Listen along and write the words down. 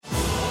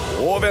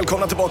Och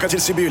välkomna tillbaka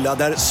till Sibylla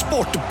där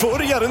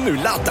sportbörjaren nu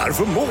laddar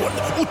för mål.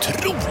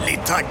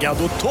 Otroligt taggad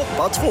och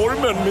toppat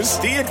formen med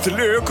stekt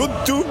lök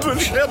och dubbel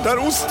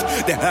cheddarost.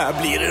 Det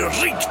här blir en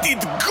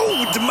riktigt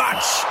god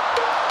match!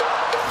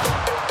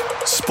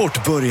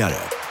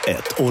 Sportbörjare,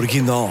 ett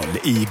original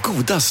i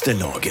godaste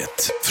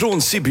laget.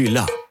 Från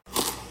Sibylla.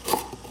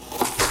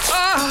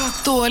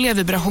 Dåliga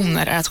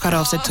vibrationer är att skära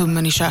av sig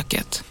tummen i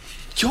köket.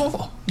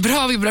 Ja!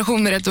 Bra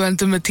vibrationer är att du har en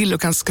tumme till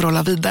och kan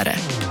scrolla vidare.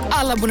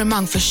 Alla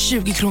abonnemang för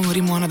 20 kronor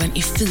i månaden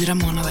i 4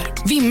 månader.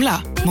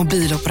 Vimla,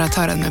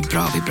 mobiloperatören med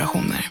bra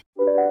vibrationer.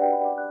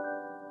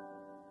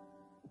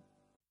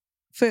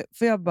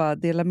 Får jag bara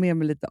dela med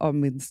mig lite av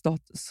min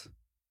status?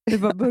 Vi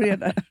bara börjar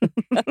där.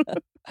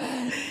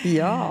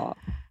 Ja.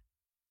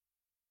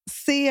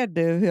 Ser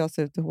du hur jag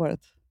ser ut i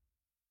håret?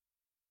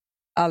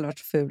 Aldrig varit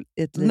ful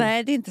i ett liv.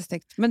 Nej, det är inte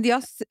snyggt. Men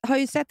jag har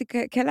ju sett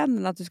i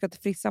kalendern att du ska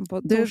till frissan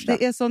på torsdag.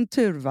 Det är sån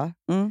tur, va?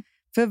 Mm.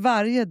 För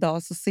varje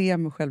dag så ser jag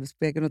mig själv i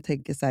spegeln och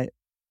tänker så här.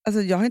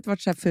 Alltså jag har inte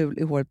varit så här ful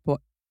i håret på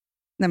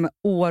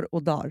år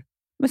och dagar.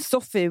 Men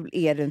så ful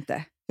är du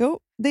inte. Jo,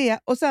 det är.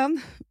 Och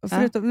sen,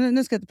 förutom,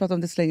 nu ska jag inte prata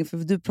om det så länge för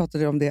du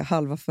pratade om det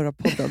halva förra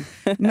podden.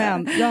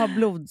 Men jag har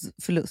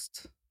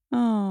blodförlust.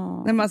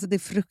 Nej, men alltså det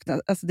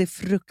är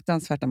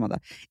fruktansvärt, Amanda.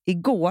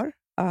 Igår,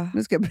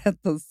 nu ska jag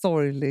berätta en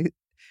sorglig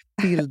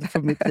bild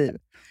från mitt liv.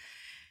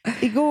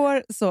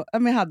 Igår så,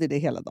 jag hade det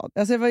hela dagen.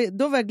 Alltså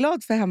då var jag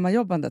glad för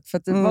hemmajobbandet. För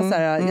att det var så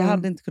här, jag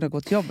hade inte kunnat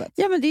gå till jobbet.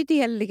 Ja, men det är ju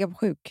det att ligga på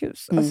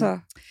sjukhus. Alltså,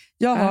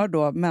 jag har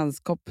då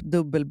menskopp,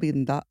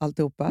 dubbelbinda,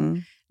 alltihopa.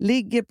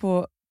 Ligger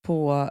på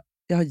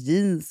jag har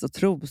jeans och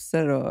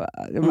trosor. Och,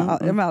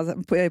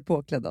 jag är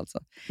påklädd alltså.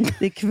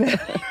 Det är kväll.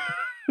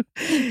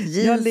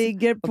 Jag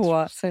ligger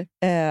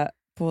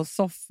på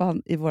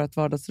soffan i vårt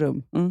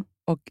vardagsrum.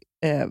 Och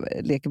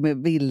leker med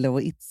Ville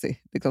och Itzy.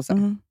 Liksom så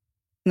här.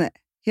 Nej,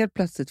 helt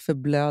plötsligt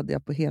förblöder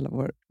jag på hela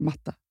vår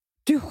matta.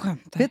 Du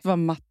skämtar. Vet du vad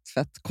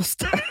mattfett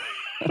kostar?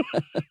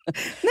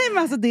 Nej,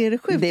 men alltså det är det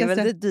sjukaste. Det är väl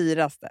det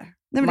dyraste.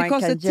 Nej, men det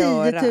kostar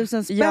 10 000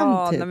 spänn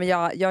typ. Nej, men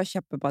jag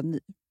köper bara ny.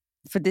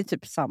 För det är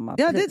typ samma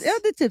pris. pris.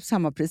 Det är typ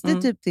samma pris. Det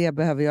är typ det jag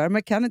behöver göra. Men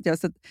jag kan inte göra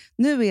så att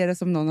nu är det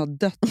som någon har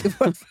dött i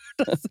vårt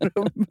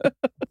vardagsrum.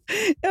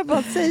 Jag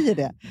bara säger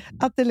det.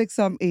 Att det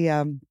liksom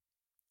är...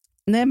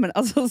 Nej, men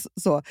alltså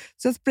så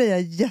jag sprayar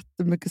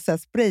jättemycket så här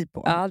spray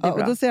på. Ja, det är bra.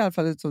 Och då ser det i alla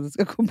fall ut som det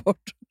ska gå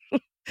bort.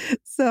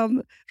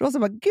 Sen Rosa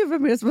bara, gud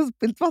vem är det som har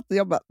spillt vatten?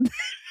 Jag bara,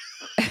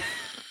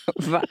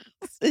 va?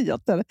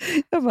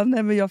 Jag bara,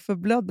 nej men jag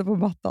förblödde på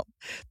mattan.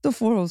 Då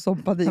får hon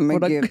sån panik. Hon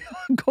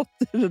har gått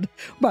ur det.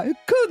 Bara, hur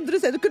kunde du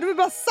säga? Du kunde väl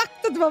bara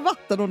sagt att det var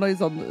vatten? Hon har ju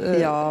sån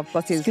ja,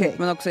 basilskräck.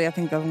 Men också jag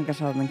tänkte att hon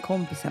kanske hade en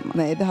kompis hemma.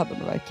 Nej, det hade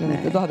hon verkligen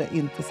inte. Då hade jag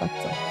inte sagt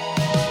så.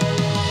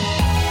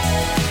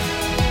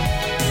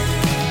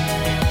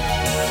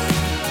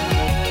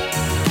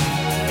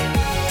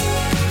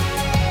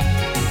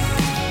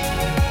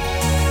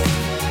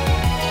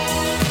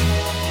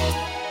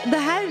 Det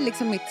här är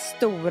liksom mitt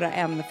stora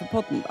ämne för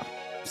podden då.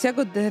 Så jag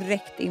går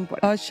direkt in på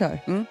det. Ja, kör.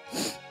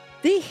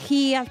 Det är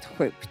helt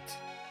sjukt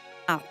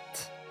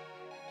att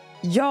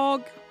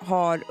jag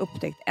har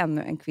upptäckt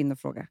ännu en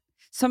kvinnofråga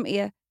som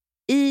är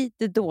i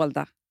det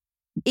dolda.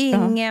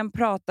 Ingen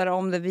pratar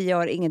om det, vi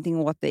gör ingenting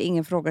åt det.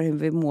 Ingen frågar hur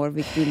vi mår,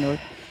 vi kvinnor.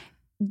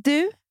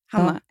 Du,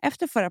 Hanna,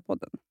 efter förra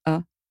podden.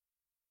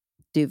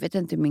 Du vet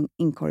inte hur min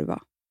inkorg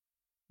var.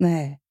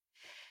 Nej.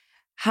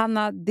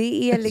 Hanna,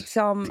 det är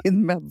liksom...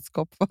 Din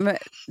menskopp.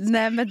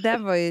 Nej, men det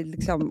var ju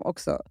liksom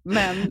också...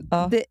 Men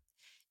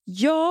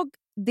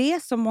det är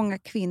så många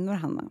kvinnor,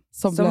 Hanna,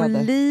 som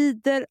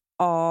lider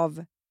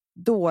av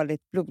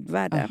dåligt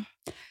blodvärde.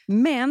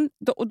 Men...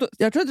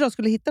 jag tror att jag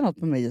skulle hitta något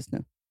på mig just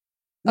nu.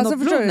 Alltså,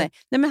 förstår du? Nej,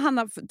 men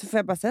Hanna, får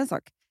jag bara säga en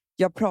sak?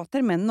 Jag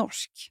pratade med en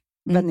norsk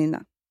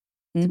väninna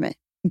till mig.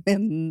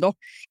 En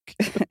norsk?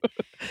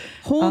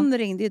 Hon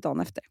ringde ju dagen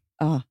efter.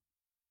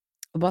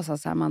 Och bara sa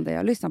så här, Amanda,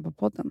 jag lyssnade på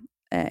podden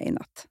i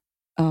natt.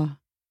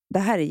 Det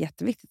här är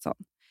jätteviktigt, sån.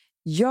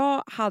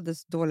 Jag hade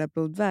så dåliga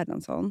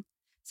blodvärden, sån.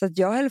 Så att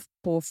jag höll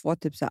på att få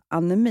typ så här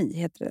anemi,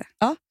 heter det.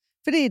 Ja,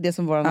 för det är det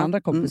som vår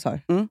andra kompis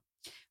har.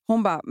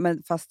 Hon bara,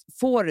 men fast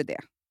får du det,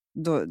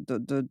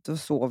 då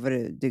sover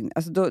du dygn.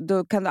 Alltså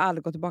då kan du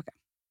aldrig gå tillbaka.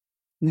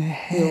 Nej.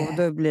 Jo,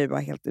 då blir du bara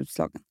helt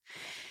utslagen.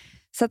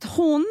 Så att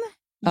hon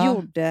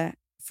gjorde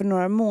för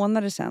några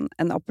månader sedan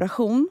en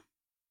operation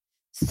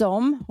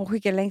som hon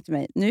skickade länk till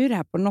mig. Nu är det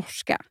här på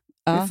norska.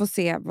 Vi får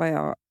se vad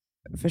jag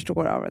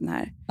förstår av den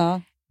här.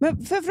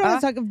 Men för fråga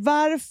en sak,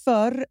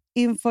 varför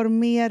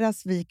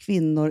informeras vi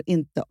kvinnor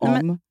inte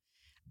om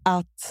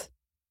att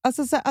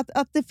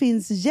det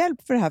finns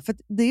hjälp för det här? För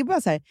det är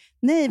bara så här,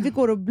 nej, vi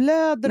går och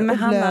blöder och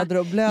blöder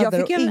och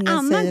blöder och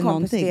ingen säger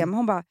någonting.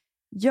 Hon bara,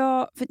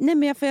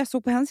 för jag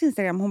såg på hennes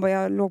Instagram, hon bara, jag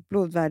har lågt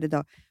blodvärde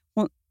idag.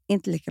 Hon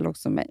inte lika lågt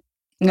som mig.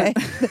 Nej,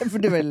 för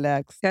du är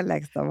lägst. Jag är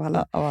lägst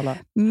av alla.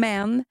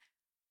 Men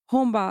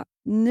hon bara,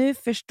 nu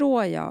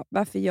förstår jag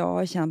varför jag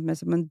har känt mig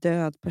som en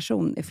död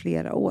person i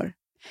flera år.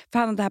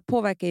 För det här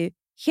påverkar ju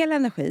hela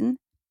energin,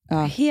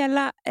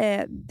 hela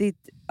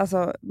ditt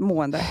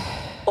mående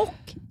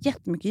och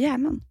jättemycket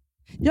hjärnan.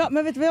 Ja,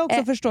 men vet du vad jag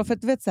också förstår? För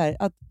att du vet så här,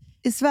 att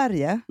i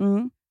Sverige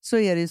så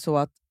är det ju så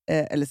att,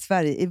 eller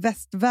Sverige, i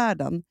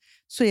västvärlden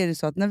så är det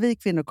så att när vi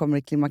kvinnor kommer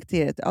i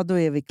klimakteriet, då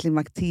är vi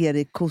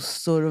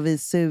klimakteriekossor och vi är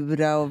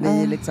sura och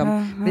vi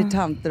liksom blir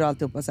tanter och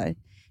alltihopa så här.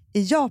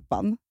 I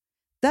Japan,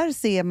 där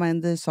ser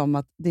man det som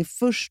att det är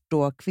först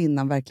då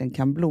kvinnan verkligen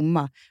kan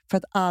blomma. För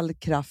att all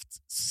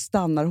kraft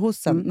stannar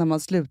hos en när man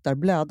slutar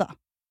blöda.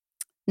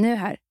 Nu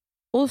här.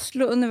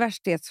 Oslo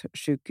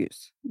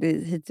universitetssjukhus. Det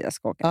är hit jag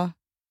ska åka.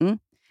 Ja.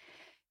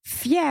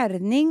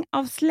 Fjärrning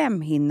av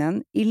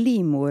slemhinnan i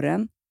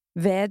livmodern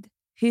ved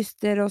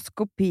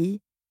hysteroskopi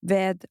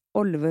ved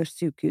Olvers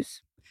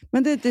sjukhus.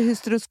 Men det är inte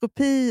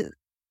hysteroskopi,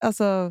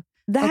 alltså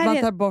det här att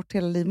man tar bort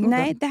hela livmodern?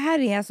 Nej, det här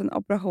är alltså en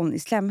operation i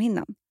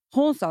slemhinnan.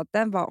 Hon sa att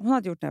hon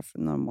hade gjort det här för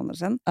några månader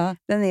sedan.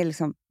 Den är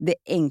liksom det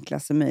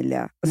enklaste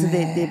möjliga. Alltså det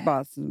är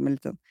bara som en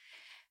liten...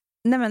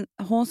 Nej, men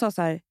hon sa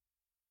så här,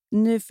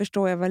 nu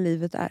förstår jag vad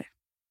livet är.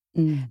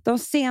 De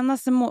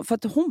senaste för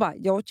att hon bara,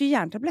 jag åt ju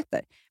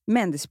järntabletter.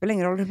 Men det spelar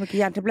ingen roll hur mycket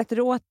järntabletter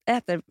du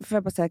äter, för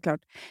jag bara säga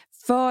klart.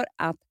 För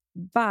att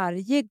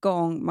varje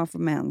gång man får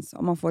mens,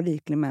 om man får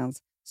riklig mens,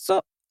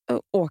 så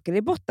åker det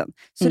i botten.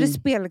 Så det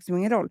spelar liksom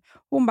ingen roll.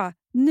 Hon bara,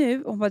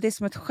 det är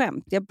som ett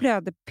skämt. Jag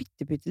blöder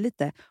pytte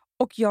lite.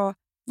 Och jag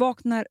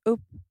vaknar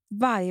upp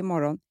varje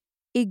morgon,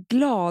 är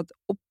glad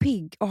och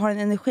pigg och har en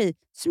energi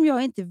som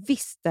jag inte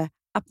visste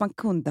att man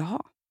kunde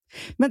ha.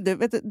 Men du,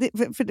 vet du,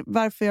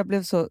 varför jag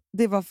blev så...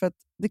 Det var för att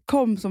det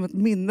kom som ett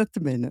minne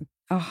till mig nu.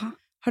 Aha.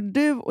 Har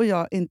du och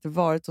jag inte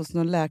varit hos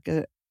någon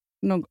läkare?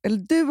 Eller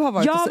du har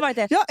varit... Jag har varit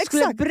där. Ja,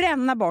 skulle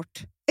bränna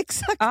bort.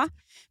 Exakt. Ja.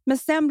 Men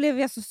sen blev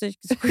jag så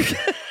psykiskt sjuk.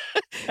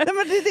 Nej,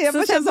 men det är det.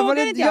 Man känner som var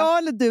det jag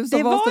eller du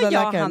som var hos den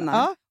läkaren? Hanna.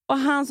 Ja. Och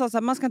han sa så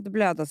här, man ska inte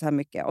blöda så här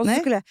mycket. Och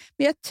så men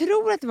jag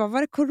tror att det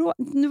var corona.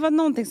 Nu var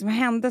någonting som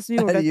hände som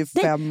gjorde... Det är ju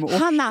 5 år.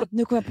 Hanna,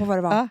 nu kommer jag på vad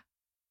det var.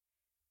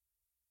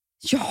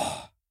 Ja.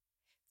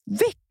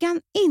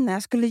 Veckan innan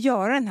jag skulle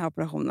göra den här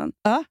operationen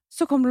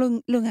så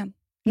kom lungan.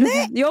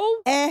 Nej! Jo!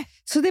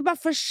 Så det bara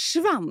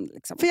försvann.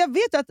 Liksom. För jag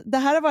vet att det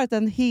här har varit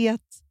en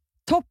het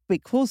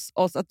topic hos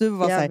oss. Att du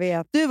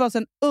var så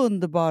en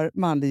underbar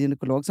manlig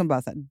gynekolog som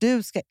bara så här,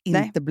 du ska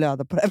inte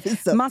blöda på det här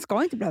viset. Man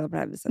ska inte blöda på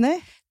det här viset.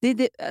 Nej.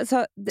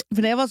 Alltså,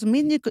 för när jag var som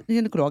min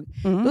gynekolog,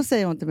 då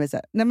säger hon till mig så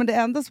här, nej men det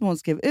enda som hon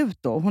skrev ut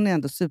då, hon är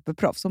ändå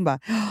superproffs, hon bara,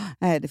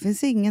 nej det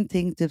finns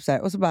ingenting typ så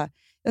här. Och så bara,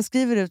 jag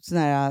skriver ut sån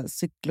här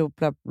cyklo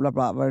bla bla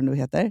bla, vad det nu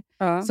heter,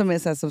 som är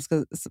så här,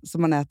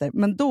 som man äter.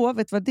 Men då,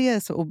 vet du vad det är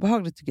så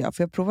obehagligt tycker jag,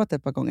 för jag har provat det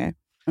ett par gånger.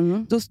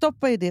 Då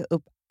stoppar ju det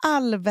upp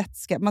all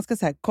vätska. Man ska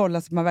så här,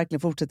 kolla så att man verkligen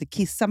fortsätter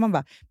kissa. Man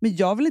bara, men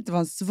jag vill inte vara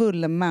en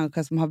svullen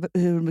människa som har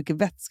hur mycket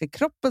vätska i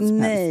kroppen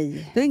som helst.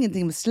 Det har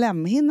ingenting med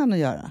slemhinnan att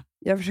göra.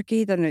 Jag försöker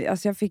hitta nu.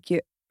 Alltså jag fick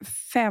ju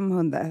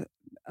 500.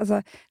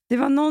 Alltså, det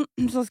var någon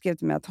som skrev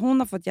till mig att hon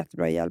har fått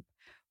jättebra hjälp.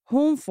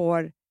 Hon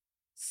får...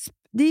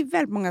 Det är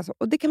väldigt många så.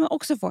 Och det kan man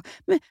också få.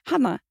 Men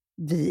Hanna,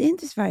 vi är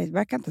inte i Sverige. Vi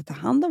verkar inte ta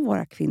hand om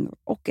våra kvinnor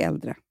och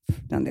äldre.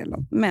 För den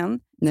delen. Men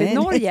i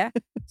Norge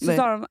så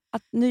sa de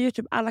att nu gör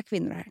typ alla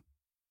kvinnor här.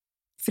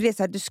 För det är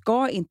så här,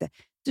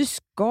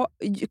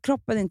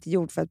 kroppen är inte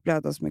gjord för att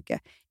blöda så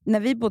mycket. När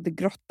vi bodde i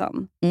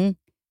grottan,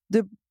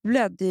 då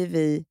blödde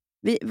vi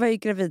var ju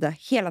gravida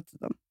hela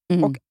tiden.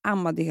 Och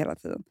ammade hela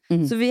tiden.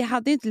 Så vi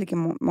hade inte lika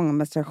många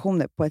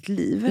menstruationer på ett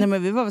liv. Nej,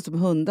 men vi var väl som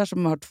hundar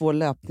som har 2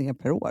 löpningar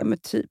per år. Men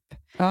typ.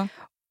 Ja.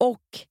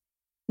 Och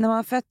när man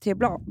har fött 3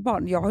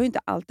 barn, jag har ju inte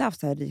alltid haft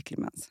så här riklig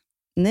mens.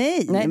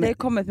 Nej, det har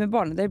kommit med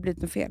barnen, det har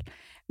blivit något fel.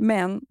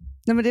 Men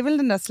det är väl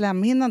den där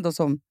slemhinnan då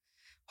som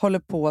håller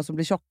på, som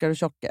blir tjockare och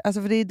tjockare.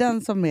 Alltså för det är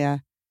den som är...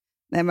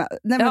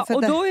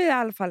 och då är det i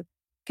alla fall,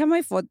 kan man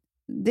ju få,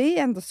 det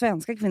är ändå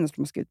svenska kvinnor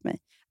som har skrivit mig.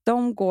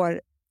 De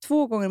går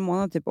 2 gånger i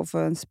månaden typ och får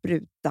en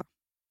spruta.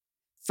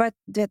 För att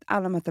du vet,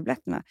 alla de här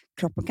tabletterna,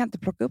 kroppen kan inte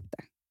plocka upp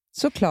det.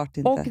 Såklart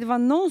inte. Och det var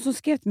någon som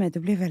skrev till mig, det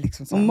blev väl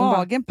liksom så. Och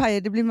magen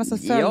pajar, det blir massa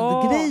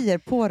följdgrejer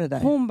på det där.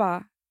 Hon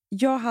bara,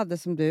 jag hade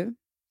som du,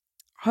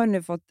 har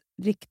nu fått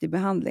riktig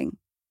behandling.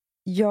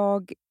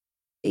 Jag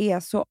är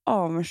så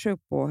avundsjuk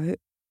på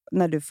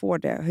när du får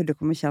det, hur du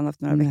kommer känna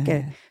efter några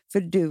veckor.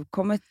 För du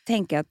kommer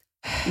tänka att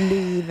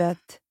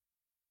livet,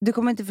 du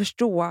kommer inte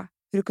förstå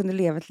hur du kunde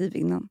leva ett liv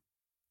innan.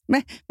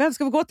 Men vem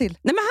ska vi gå till?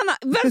 Nej men Hanna,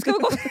 vem ska vi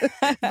gå till?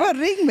 Bara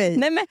ring mig.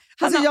 Nej men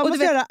Hanna, alltså, jag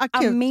måste göra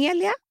akut.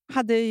 Amelia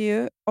hade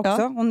ju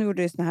också, hon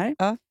gjorde ju sån här.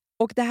 Ja.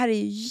 Och det här är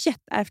ju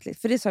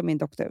jätteärftligt, för det sa min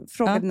doktor.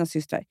 Fråga dina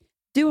systrar.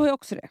 Du har ju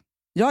också det.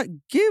 Ja,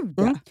 gud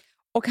ja.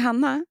 Och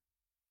Hanna,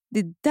 det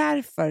är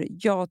därför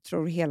jag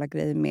tror hela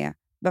grejen med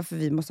varför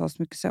vi måste ha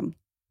så mycket sömn.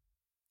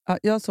 Ja,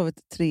 jag har sovit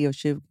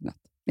 3:20 natt.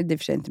 Men det är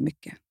för sig inte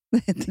mycket.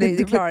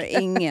 Det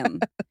klarar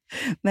ingen.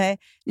 Nej,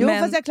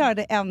 fast jag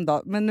klarade det en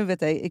dag. Men nu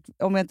vet jag,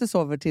 om jag inte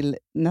sover till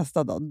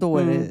nästa dag, då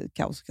är det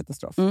kaos och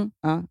katastrof.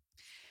 Ja.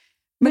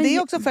 Men det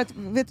är också för att,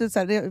 vet du, så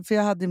här, för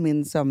jag hade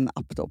min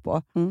sömnapp då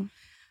på.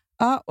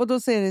 Ja, och då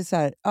säger det så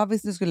här,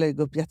 visst nu skulle jag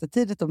gå upp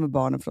jättetidigt med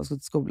barnen för att gå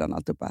till skolan och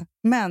alltihopa.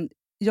 Men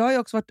jag har ju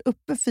också varit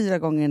uppe 4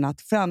 gånger i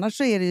natt, för annars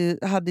så är det ju,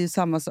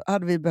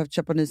 hade vi behövt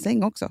köpa ny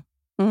säng också.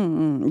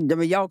 Ja,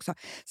 men jag också.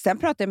 Sen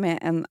pratade jag med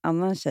en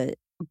annan tjej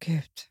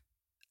Gud.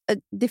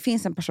 Det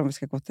finns en person vi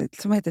ska gå till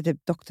som heter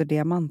typ Dr.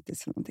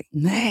 Diamantis eller någonting.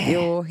 Nej.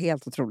 Jo,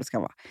 helt otroligt ska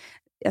vara.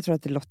 Jag tror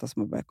att det är Lotta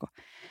som har börjat gå.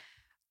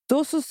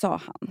 Då så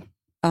sa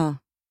han.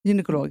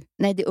 Gynekolog.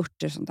 Nej, det är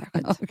örter sånt där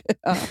skit.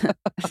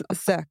 Okay.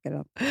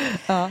 Sökaren.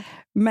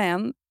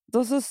 Men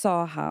då så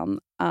sa han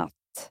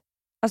att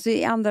alltså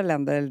i andra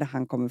länder, eller där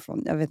han kommer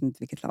ifrån, jag vet inte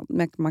vilket land,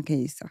 men man kan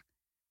gissa.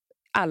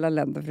 Alla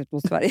länder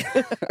förutom Sverige.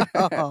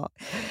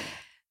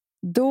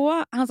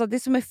 Då, han sa, det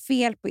som är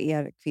fel på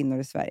er kvinnor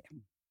i Sverige,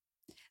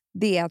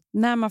 det är att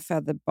när man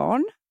föder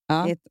barn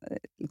i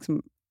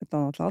ett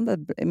annat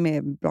land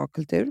med bra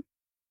kultur,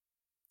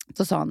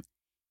 så sa han,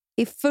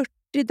 i 40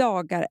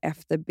 dagar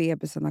efter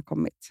bebisen har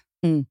kommit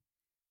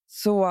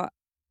så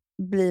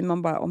blir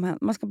man bara omhänd.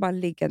 Man ska bara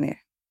ligga ner.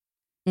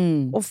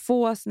 Och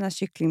få sina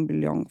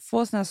kycklingbuljong,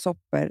 få sina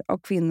soppor av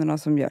kvinnorna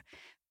som gör.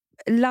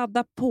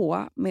 Ladda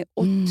på med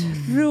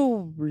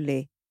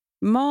otrolig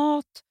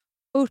mat,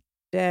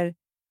 örter,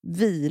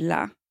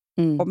 vila,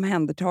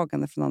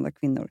 omhändertagande från andra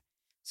kvinnor.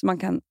 Så man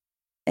kan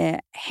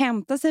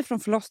hämta sig från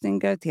förlossningen,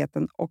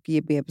 graviditeten och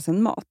ge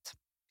bebisen mat.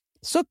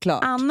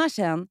 Såklart. Annars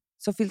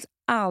så fylls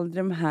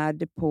aldrig de här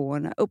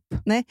depåerna upp.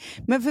 Nej,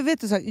 men för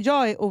vet du så,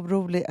 jag är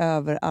orolig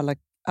över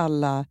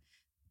alla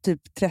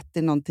typ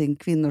 30 någonting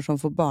kvinnor som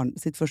får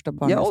sitt första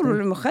barn. Jag är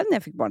orolig mig själv när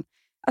jag fick barn.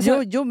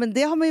 Alltså, jo, men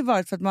det har man ju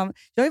varit för att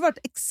jag har ju varit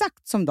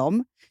exakt som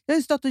dem. Jag har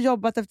ju stått och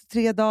jobbat efter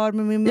 3 dagar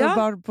med min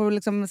barn på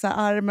liksom så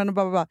här armen och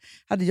bara.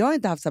 Hade jag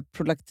inte haft så här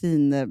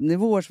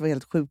prolaktinnivåer som var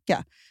helt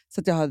sjuka,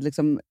 så att jag hade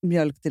liksom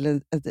mjölk till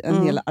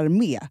en hel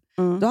armé.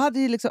 Då hade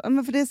ju liksom,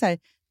 men för det är så här,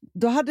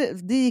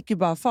 det gick ju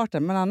bara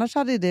farten, men annars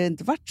hade det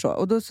inte varit så.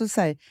 Och då så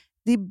säger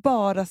det är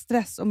bara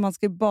stress och man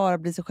ska bara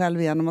bli sig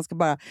själv igen och man ska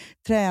bara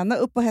träna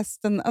upp på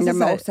hästen.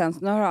 Alltså, och sen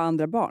när du har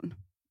andra barn.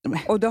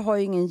 Och du har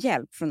ju ingen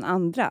hjälp från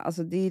andra.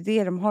 Alltså det är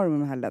det de har med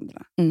de här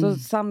länderna. Då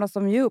samlas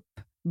de ju upp.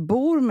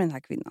 Bor med den här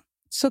kvinnan.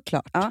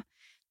 Såklart. Ja.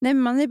 Nej,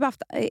 man har ju bara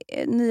haft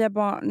nya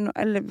barn,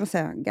 eller vad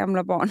säger jag,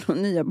 gamla barn och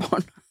nya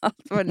barn. Allt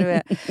vad det nu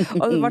är.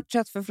 Och varit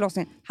trött för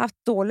förlossningen. Haft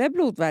dåliga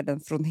blodvärden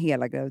från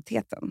hela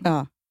graviditeten.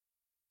 Ja.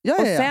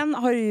 Och sen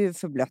har du ju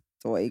förblött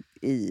då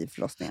i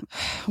förlossningen.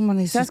 Man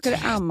är sen så ska du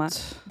amma.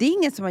 Det är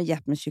ingen som har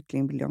gett mig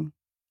kycklingbuljong.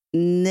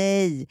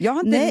 Nej. Jag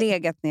har inte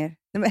legat ner.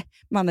 Nej,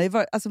 man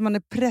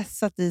är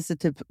pressat i sig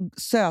typ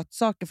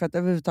sötsaker för att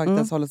överhuvudtaget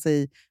ens hålla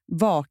sig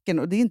vaken.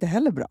 Och det är inte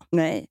heller bra.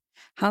 Nej.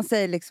 Han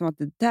säger liksom att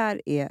det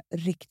där är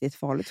riktigt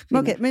farligt för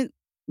kvinnor. Men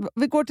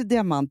vi går till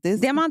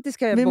Diamantis. Diamantis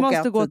ska jag vi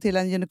måste gå till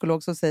en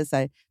gynekolog som säger så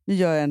här, nu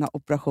gör jag den här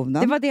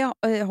operationen. Det var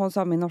det hon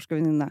sa, min norska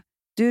väninna.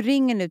 Du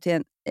ringer nu till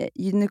en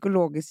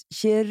gynekologisk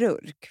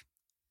kirurg.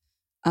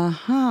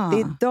 Aha.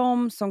 Det är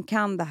de som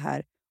kan det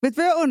här. Vet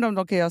du vad jag undrar om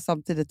de kan göra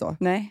samtidigt då?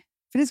 Nej.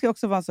 För det ska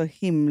också vara en så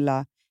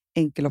himla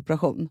enkel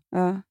operation.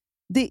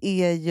 Det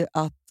är ju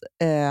att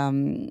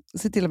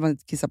se till att man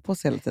inte kissar på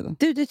sig hela tiden.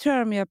 Det tror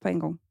jag de gör på en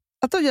gång.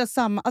 Att de gör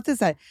samma. Att det är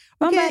så här,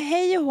 man bara,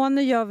 hej och hon,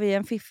 nu gör vi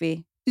en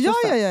fiffi. Ja.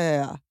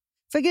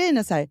 För grejen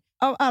är så här,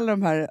 av alla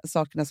de här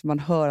sakerna som man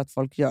hör att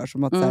folk gör,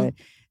 som att så här,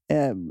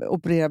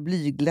 operera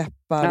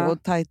blygläppar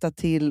och tajta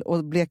till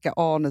och bleka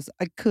anus.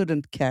 I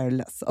couldn't care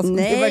less. Alltså,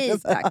 nej,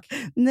 tack.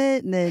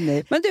 Nej.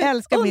 Men du,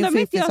 älskar min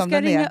fiffi jag som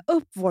ska den ringa är.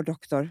 upp vår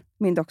doktor,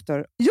 min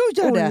doktor. Jo,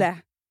 gör Olle. det.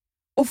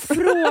 Och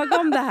fråga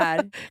om det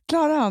här.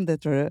 Klarar han det,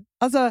 tror du?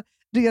 Alltså,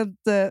 rent,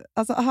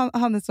 alltså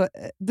han är så...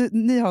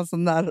 ni har en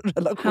sån nära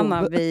relation.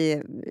 Hanna,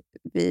 vi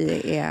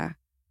är...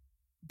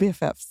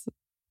 BFFs.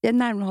 Jag är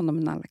närmare honom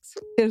än Alex.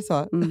 Är det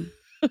så?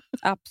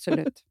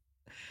 Absolut.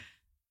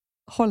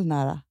 Håll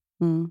nära.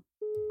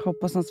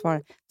 Hoppas han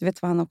svarar. Du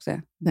vet vad han också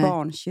är? Nej.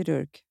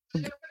 Barnkirurg.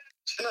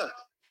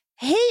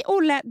 Hej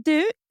Olle,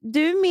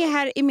 du är med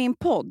här i min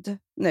podd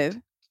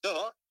nu.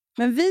 Ja.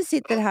 Men vi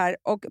sitter här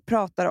och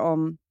pratar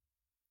om...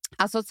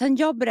 Alltså sen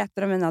jag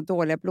berättade om mina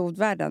dåliga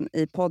blodvärden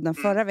i podden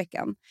förra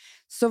veckan,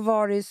 så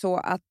var det ju så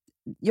att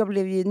jag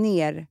blev ju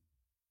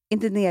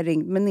inte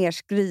nerringd, men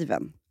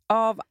nerskriven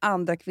av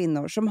andra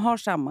kvinnor som har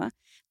samma.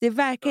 Det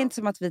verkar inte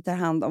som att vi tar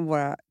hand om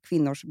våra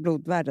kvinnors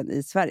blodvärden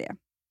i Sverige.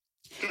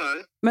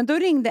 Nej. Men då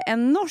ringde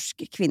en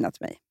norsk kvinna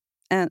till mig,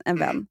 en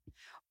vän.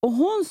 Och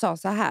hon sa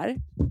så här,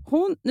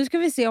 nu ska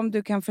vi se om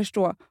du kan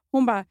förstå.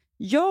 Hon bara,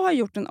 jag har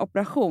gjort en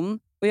operation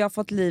och jag har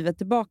fått livet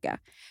tillbaka.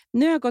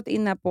 Nu har jag gått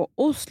in här på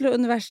Oslo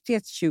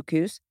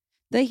universitetssjukhus.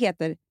 Det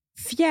heter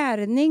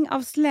fjärrning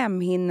av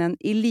slemhinnan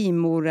i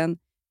livmodern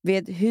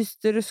vid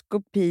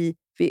hysteroskopi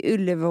vid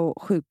Ullevål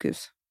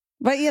sjukhus.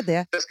 Vad är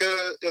det?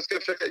 Jag ska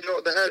försöka,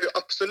 det här är ju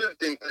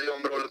absolut inte det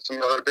området som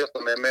jag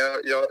arbetar med, men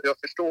jag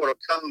förstår och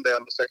kan det,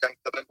 så jag kan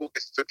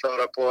pedagogiskt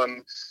förklara på en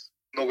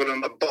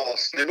någorlunda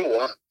basnivå.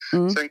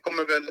 Sen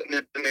kommer väl ni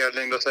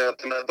nedlängd och säga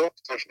att den här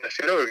doktorn som är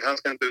kirurg, han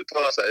ska inte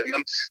uttala sig.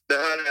 Men det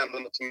här är ändå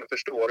något som jag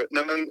förstår.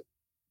 Nej, men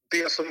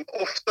det som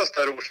oftast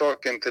är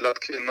orsaken till att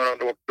kvinnor har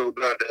lågt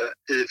blodvärde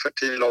i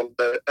fertil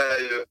ålder är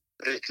ju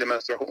riklig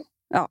menstruation.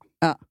 Ja.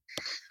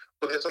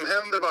 Och det som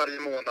händer varje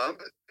månad,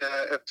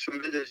 eftersom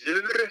vi är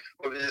djur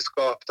och vi är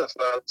skapta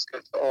för att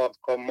skaffa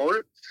avkommor,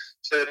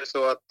 så är det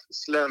så att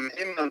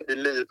slemhinnan i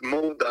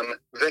livmodern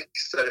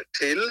växer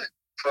till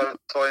för att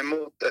ta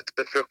emot ett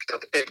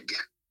befruktat ägg.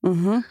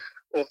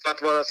 Och för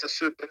att vara så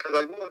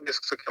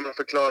superpedagogisk så kan man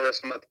förklara det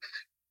som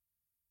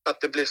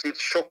att det blir som ett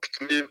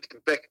tjockt, mjukt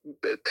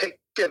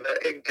täcke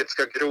där ägget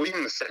ska gro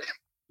in sig.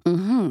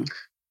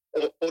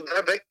 Och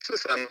där växer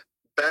sen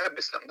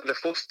bebisen, eller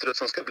fostret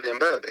som ska bli en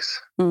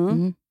bebis.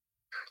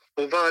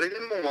 Och varje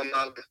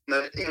månad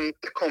när det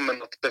inte kommer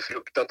något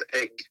befruktat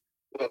ägg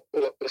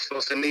och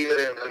slår sig ner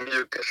i den här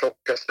mjuka,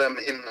 tjocka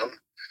slemhinnan,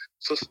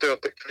 så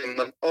stöter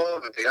kvinnan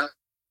av det.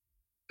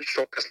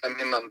 Tjocka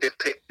slemhinnan, det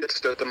täcket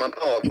stöter man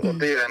av, och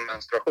det är en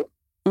menstruation.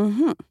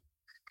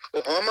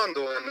 Och har man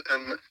då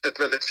ett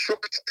väldigt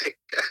tjockt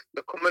täcke,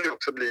 då kommer det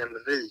också bli en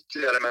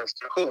rikligare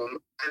menstruation.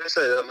 Det vill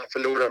säga att man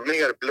förlorar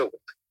mer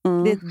blod.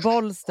 Det är ett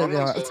bolster vi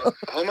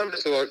har. Har man det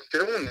så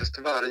kroniskt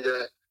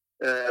varje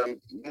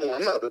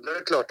månad, då är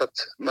det klart att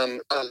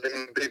man aldrig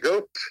hinner bygga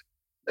upp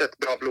ett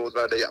bra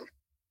blodvärde igen.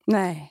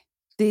 Nej,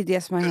 det är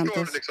det som har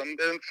hänt. Liksom,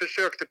 det är en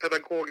försök till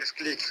pedagogisk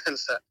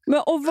liknelse.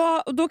 Men,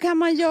 och då kan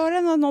man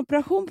göra någon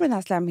operation på den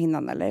här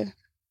slemhinnan, eller?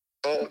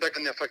 Ja, och där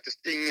kan jag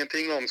faktiskt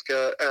ingenting om, ska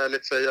jag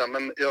ärligt säga.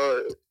 Men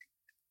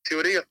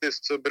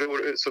teoretiskt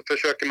så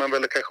försöker man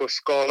väl kanske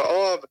skala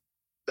av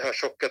det här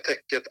tjocka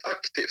täcket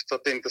aktivt så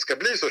att det inte ska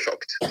bli så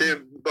tjockt. Det är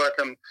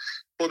bara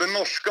både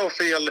norska och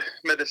fel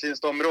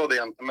medicinskt område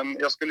egentligen. Men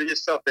jag skulle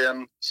gissa att det är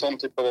en sån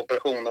typ av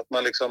operation, att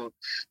man liksom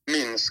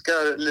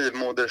minskar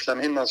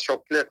livmoderslemhinnans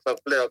tjocklek för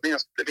att blödningen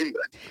ska bli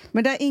mindre.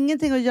 Men det har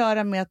ingenting att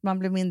göra med att man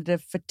blir mindre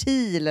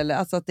fertil, eller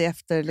alltså att det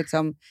efter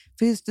liksom,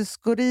 för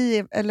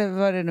hysteroskori, eller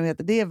vad det nu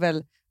heter, det är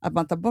väl att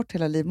man tar bort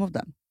hela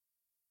livmodern?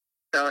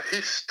 Ja,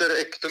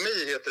 hysterektomi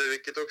heter det,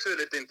 vilket också är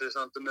lite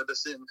intressant ur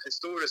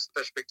medicinhistoriskt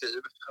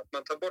perspektiv. Att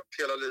man tar bort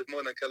hela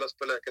livmodern kallas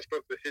på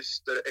läkarspråk för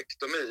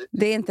hysterektomi.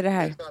 Det är inte det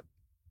här.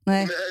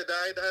 Nej.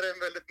 Nej, det här är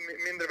en väldigt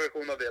mindre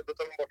version av det. Då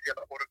tar man bort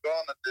hela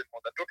organet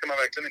livmodern. Då kan man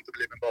verkligen inte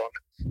bli med barn.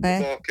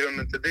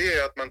 Bakgrunden till det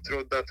är att man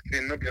trodde att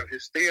kvinnor blev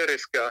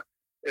hysteriska.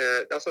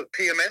 Alltså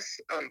PMS,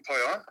 antar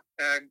jag,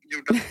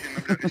 gjorde att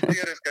kvinnor blev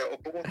hysteriska, och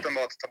båten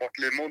var att ta bort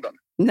livmodern.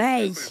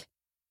 Nej!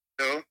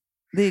 Ja.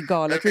 Det är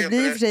galet. Vi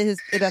blir i och för sig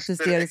rätt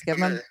hysteriska,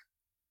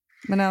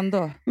 men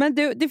ändå. Men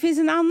du, det finns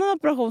en annan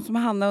operation som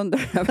Hanna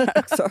undrar över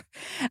också.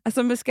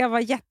 Alltså det ska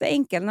vara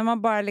jätteenkel. När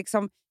man bara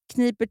liksom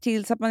kniper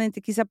till så att man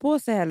inte kissar på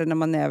sig heller när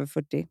man är över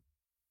 40.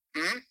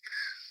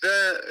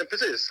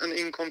 Precis, en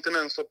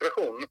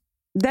inkontinensoperation.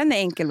 Den är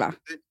enkel, va?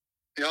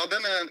 Ja,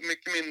 den är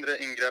mycket mindre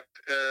ingrepp.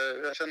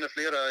 Jag känner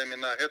flera i min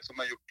närhet som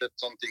har gjort ett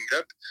sånt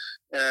ingrepp.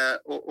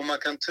 Och man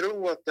kan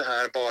tro att det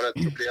här bara är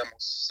ett problem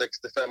hos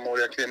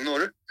 65-åriga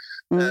kvinnor.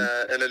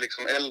 Eller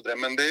liksom äldre.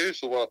 Men det är ju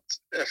så att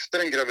efter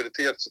en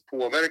graviditet så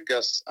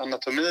påverkas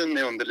anatomin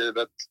i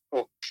underlivet.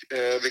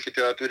 Vilket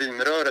gör att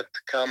urinröret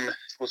kan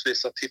hos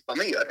vissa tippa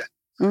ner.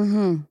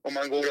 Om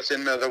man går till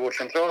sin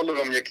mödravårdscentral och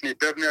de ger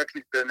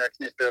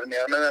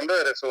knipövningar. Men ändå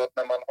är det så att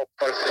när man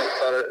hoppar,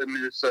 skrattar,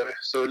 myser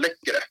så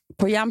läcker det.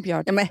 På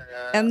jampjart. Ja, men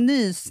en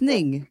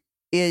nysning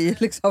är ju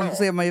liksom,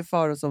 så är man ju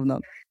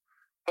farosomnad.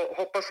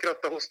 Hoppa,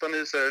 skratta, hosta,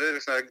 nyser, det är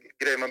en sån här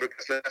grej man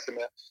brukar slä sig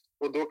med.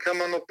 Och då kan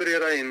man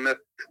operera in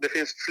det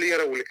finns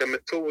flera olika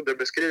metoder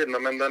beskrivna,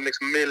 men den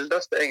liksom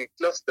mildaste,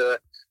 enklaste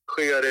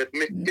sker i ett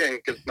mycket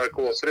enkelt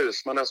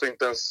narkosrus. Man är alltså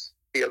inte ens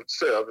helt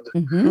sövd.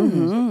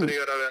 Så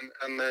opererar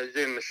en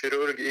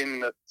gynkirurg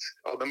in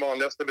den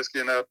vanligaste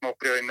beskrivningen är att man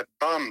opererar in ett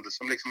band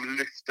som liksom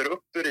lyfter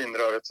upp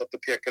urinröret så att det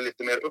pekar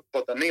lite mer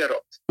uppåt än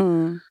neråt.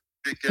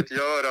 Vilket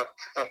gör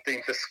att det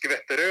inte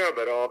skvätter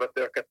över av ett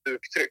ökat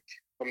buktryck,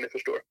 om ni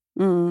förstår.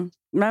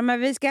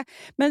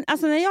 Men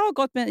alltså när jag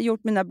har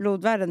gjort mina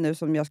blodvärden nu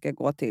som jag ska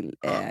gå till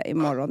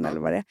imorgon eller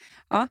vad det är.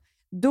 Ja,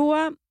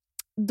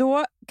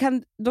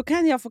 då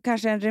kan jag få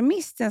kanske en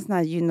remiss till en sån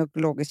här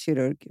gynekologisk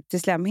kirurg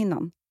till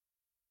slemhinnan.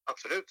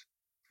 Absolut.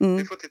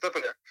 Vi får titta på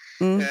det.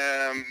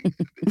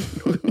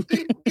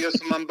 Det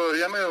som man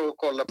börjar med att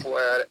kolla på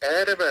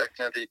är det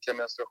verkligen rikliga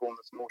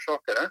menstruationer som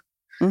orsakar det?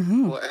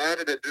 Och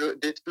är det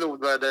ditt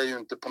blodvärde är ju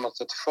inte på något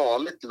sätt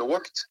farligt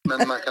lågt,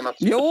 men man kan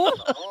absolut...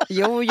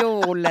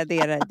 Jo, Olle, det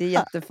är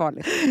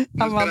jättefarligt.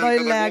 Man har ju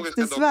lägst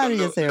i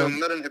Sverige, säger hon.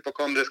 Lugna den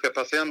hypokondriska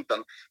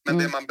patienten. Men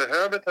det man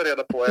behöver ta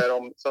reda på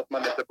är så att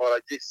man inte bara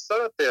gissar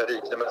att det är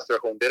riklig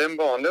menstruation. Det är den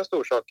vanligaste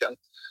orsaken.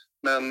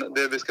 Men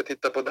det vi ska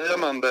titta på dig,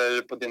 Amanda, är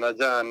ju på dina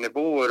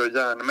järnnivåer och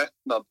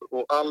järnmättnad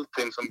och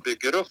allting som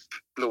bygger upp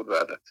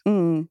blodvärdet.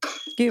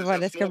 Gud vad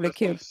det ska bli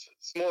kul.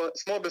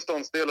 Små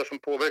beståndsdelar som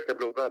påverkar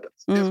blodvärdet.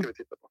 Det ska vi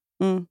titta på.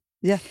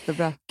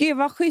 Jättebra. Gud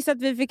vad schysst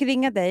att vi fick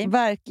ringa dig.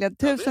 Verkligen,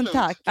 tusen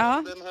tack.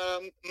 Ja. Den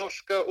här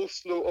norska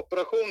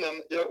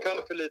Oslo-operationen, jag kan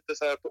för lite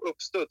så här på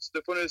uppstuds.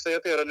 Du får nu säga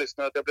till era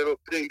lyssnare att jag blev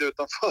uppringd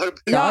utanför.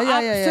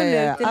 Ja,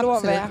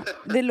 absolut.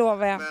 Det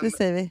lovar jag. Det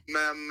säger vi.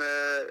 Men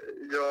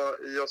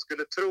jag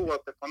skulle tro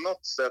att det på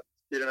något sätt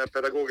i den här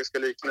pedagogiska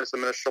liknelsen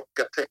med det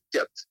tjocka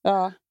täcket.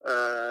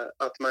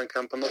 Att man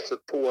kan på något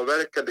sätt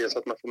påverka det så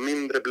att man får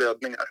mindre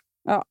blödningar.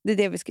 Ja, det är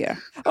det vi ska göra.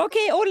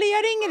 Okej, Olle,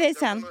 jag ringer dig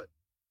sen.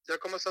 Jag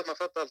kommer att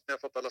sammanfatta allt när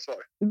jag fått alla svar.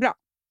 Bra.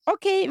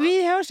 Okej,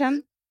 vi hörs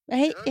sen.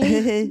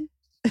 Hej.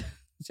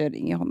 Så jag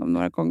ringer honom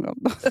några gånger om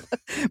dagen.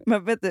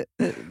 Men vet du,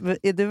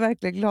 är du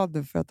verkligen glad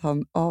nu för att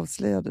han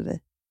avslöjade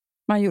dig?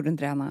 Man gjorde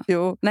inte det, Anna.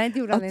 Jo, Nej, det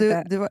gjorde han att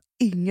inte. Du var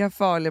inga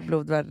farliga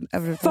blodvärden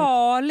överhuvudtaget.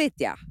 Farligt,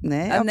 ja.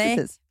 Nej, Nej,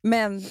 precis.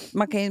 men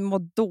man kan ju må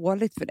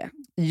dåligt för det.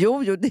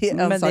 Jo, det är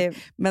en Men sak.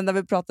 Men när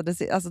vi pratade,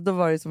 alltså, då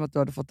var det som att du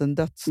hade fått en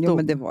dödsdom. Jo,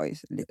 men det var ju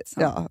lite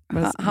sant. Ja,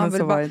 men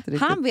så var det inte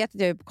riktigt. Han vet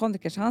att jag är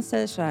hypokondriker, så han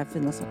säger så här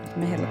fina saker till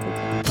mig hela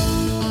tiden.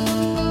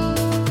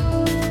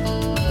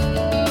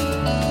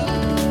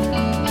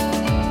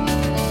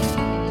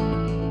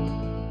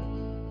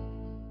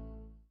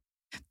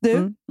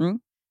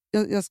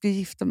 Du, jag ska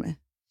gifta mig.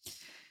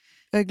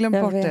 Jag har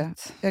glömt bort det.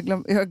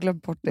 Jag har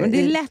glömt bort det. Men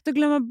det är lätt att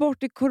glömma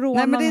bort i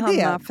corona. Nej, men det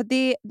är Hanna. det. För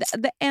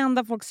det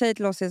enda folk säger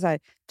till oss är så här: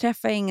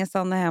 träffa ingen,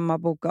 stanna hemma,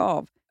 boka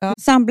av. Ja.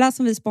 Sambla,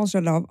 som vi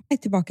sponsrade av, är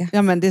tillbaka.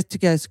 Ja, men det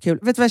tycker jag är så kul.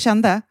 Vet du vad jag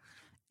kände?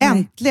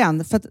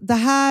 Äntligen! För att det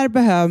här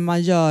behöver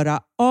man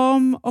göra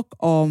om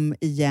och om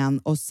igen,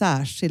 och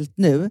särskilt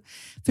nu.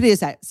 För det är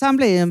så här,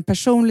 Sambla är en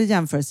personlig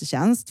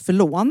jämförelsetjänst för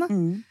lån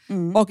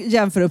och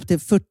jämför upp till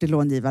 40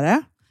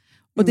 långivare.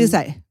 Och det är så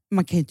här,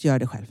 man kan ju inte göra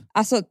det själv.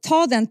 Alltså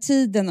ta den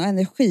tiden och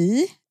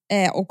energi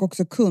och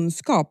också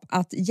kunskap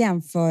att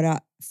jämföra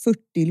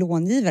 40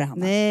 långivare,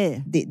 Hanna.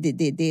 Nej.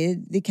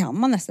 Det kan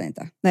man nästan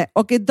inte. Nej.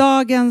 Och i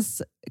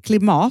dagens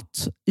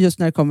klimat, just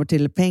när det kommer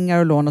till pengar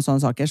och lån och sådana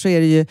saker, så är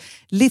det ju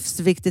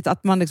livsviktigt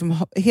att man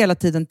liksom hela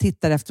tiden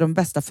tittar efter de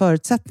bästa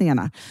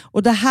förutsättningarna.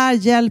 Och det här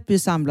hjälper ju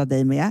Sambla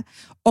dig med.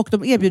 Och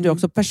de erbjuder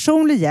också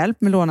personlig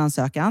hjälp med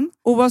låneansökan.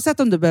 Oavsett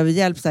om du behöver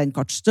hjälp så en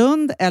kort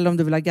stund eller om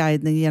du vill ha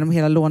guidning genom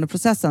hela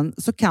låneprocessen,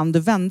 så kan du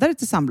vända dig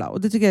till Sambla.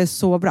 Och det tycker jag är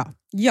så bra.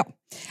 Ja,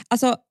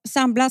 alltså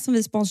Sambla, som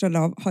vi sponsrar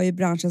av, har ju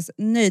branschens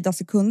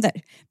nöjdaste kunder.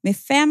 Med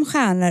 5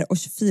 stjärnor och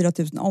 24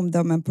 000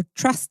 omdömen på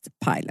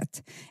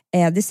Trustpilot.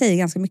 Det säger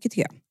ganska mycket,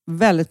 tycker jag.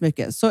 Väldigt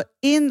mycket. Så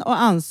in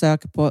och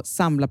ansök på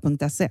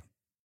sambla.se.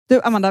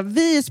 Du Amanda,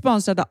 vi är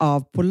sponsrade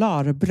av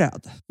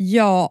Polarbröd.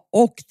 Ja,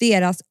 och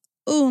deras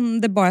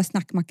underbara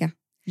snackmacka.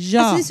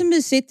 Ja. Alltså det är så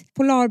mysigt.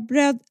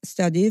 Polarbröd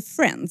stödjer ju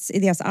Friends i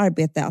deras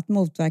arbete att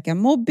motverka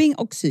mobbing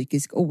och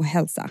psykisk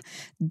ohälsa.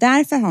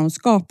 Därför har de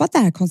skapat det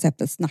här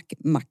konceptet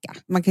snackmacka.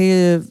 Man kan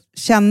ju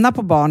känna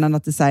på barnen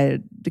att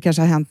det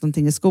kanske har hänt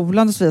någonting i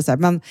skolan och så vidare.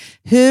 Men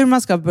hur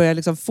man ska börja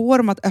liksom få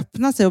dem att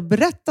öppna sig och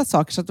berätta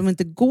saker så att de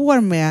inte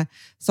går med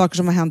saker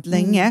som har hänt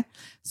länge,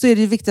 så är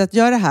det ju viktigt att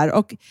göra det här.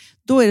 Och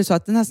då är det så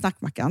att den här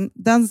snackmackan,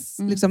 den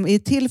liksom är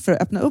till för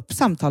att öppna upp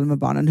samtal med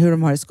barnen. Hur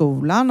de har i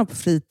skolan och på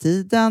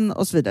fritiden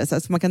och så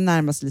vidare. Så man kan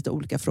närma sig lite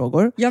olika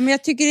frågor. Ja, men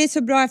jag tycker det är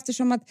så bra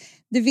eftersom att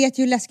du vet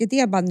ju hur läskigt det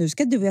är. Bara, nu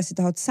ska du och jag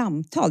sitta och ha ett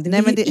samtal.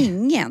 Det vill ju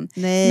ingen.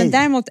 Nej. Men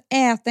däremot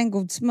äta en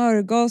god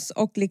smörgås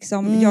och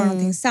liksom göra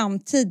någonting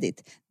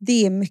samtidigt.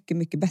 Det är mycket,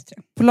 mycket bättre.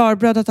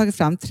 Polarbröd har tagit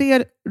fram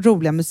 3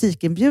 roliga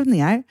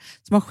musikinbjudningar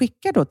som man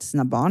skickar då till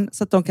sina barn.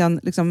 Så att de kan,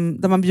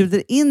 liksom, där man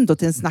bjuder in då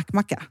till en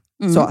snackmacka.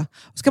 Så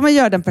ska man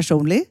göra den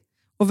personlig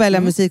och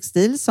välja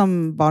musikstil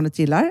som barnet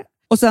gillar.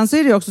 Och sen så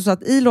är det också så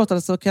att i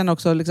låtarna så kan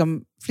också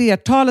liksom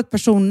flertalet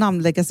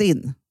personnamn läggas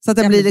in. Så att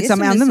det blir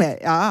liksom ännu mer.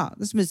 Ja,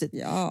 det är så mysigt.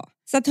 Ja.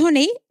 Så att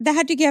hörni, det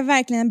här tycker jag är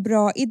verkligen en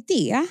bra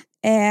idé.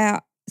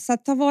 Så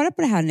att ta vara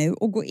på det här nu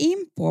och gå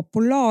in på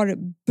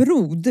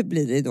polarbrod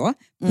blir det då,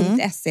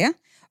 .se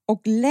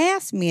och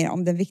läs mer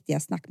om den viktiga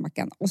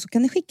snackmackan. Och så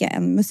kan ni skicka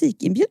en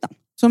musikinbjudan.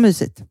 Så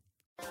mysigt.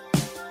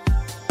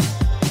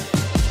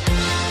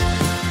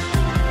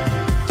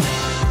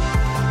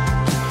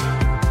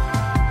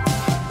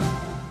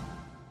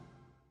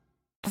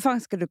 Hur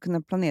fan ska du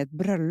kunna planera ett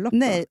bröllop?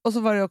 Nej, och så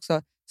var det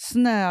också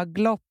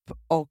snöglopp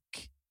och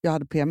jag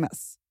hade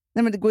PMS.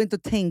 Nej, men det går inte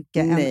att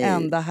tänka en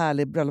enda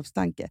härlig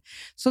bröllopstanke.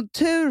 Som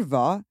tur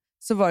var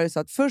så var det så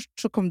att först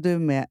så kom du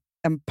med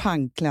en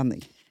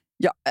pangklänning.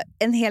 Ja,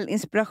 en hel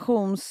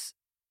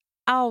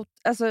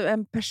alltså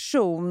en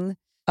person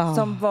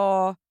som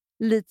var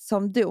lite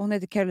som du. Hon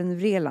heter Caroline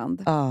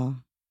Vreeland.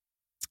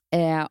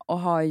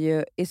 Och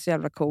är så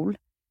jävla cool.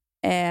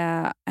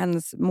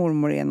 Hennes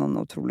mormor är någon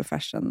otrolig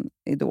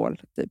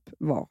fashion-idol, typ,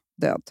 var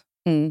död.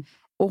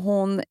 Och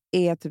hon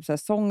är typ så här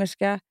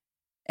sångerska.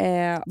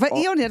 Vad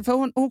är hon egentligen? För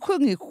hon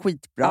sjunger ju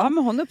skitbra. Ja,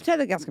 men hon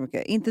uppträder ganska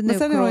mycket. Inte nu. Men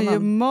sen är hon ju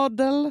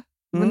model.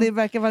 Men det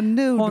verkar vara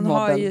nude hon model. Hon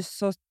har ju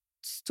så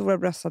stora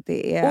bröst att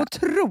det är...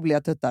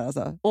 Otroliga tuttar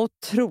alltså.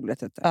 Otroliga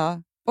tuttar.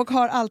 Ja. Och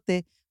har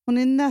alltid... Hon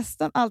är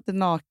nästan alltid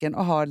naken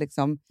och har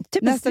liksom...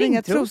 Typ nästan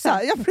inga trosor.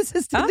 Ja,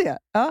 precis det.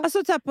 Ja.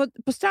 Alltså så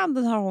här, på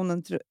stranden har hon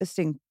en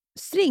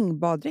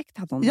stringbaddräkt.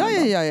 Hade hon ja.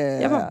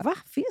 Jag bara, va?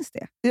 Finns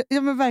det?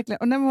 Ja, men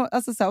verkligen. Och, när hon,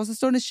 alltså, så här, och så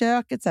står hon i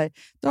köket så här,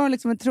 då har hon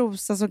liksom en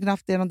trosa som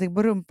knappt är någonting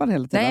på rumpan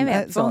hela tiden. Nej,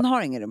 jag vet. För hon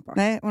har ingen rumpa.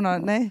 Nej, hon har...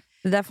 Nej.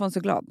 Det är därför hon är så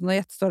glad. Hon har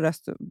jättestora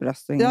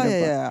bröst och ingen rumpa.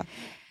 Ja.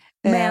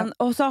 Men,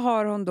 och så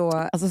har hon då...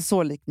 Alltså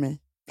så lik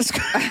mig.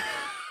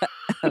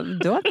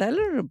 Du har inte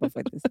heller rumpa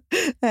faktiskt.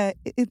 Nej,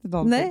 inte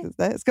någon faktiskt.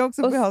 Nej. Ska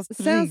också ha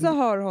string. Sen så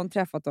har hon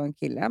träffat en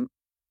kille.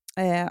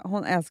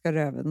 Hon älskar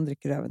röven. Hon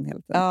dricker röven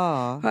hela tiden.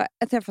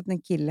 Har träffat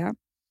en kille.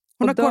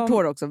 Hon har kort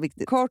hår också,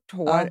 viktigt. Kort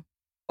hår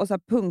och så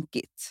här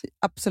punkigt.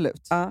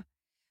 Absolut. Ja.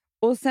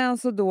 Och sen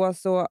så då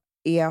så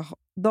är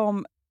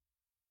de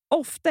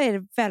ofta är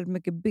det väldigt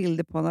mycket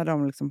bilder på när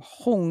de liksom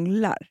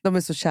hånglar. De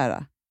är så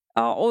kära.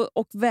 Ja,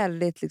 och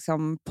väldigt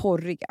liksom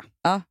porriga.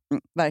 Ja,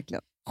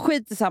 verkligen.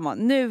 Skit i samma.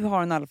 Nu har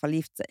hon i alla fall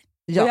gift sig.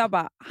 Ja. Och jag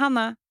bara,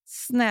 Hanna,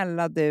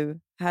 snälla du,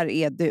 här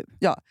är du.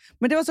 Ja,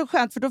 men det var så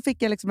skönt för då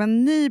fick jag liksom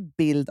en ny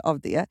bild av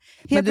det.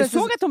 Men du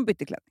såg att hon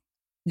bytte klänning?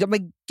 Ja men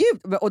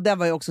gud, och den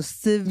var ju också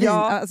svin.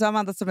 Ja. Alltså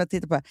Amanda som jag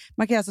tittar på.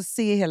 Man kan alltså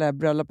se hela det här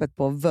bröllopet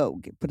på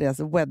Vogue, på deras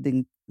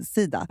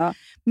wedding-sida. Ja.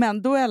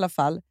 Men då i alla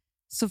fall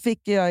så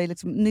fick jag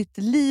liksom nytt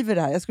liv i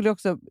det här.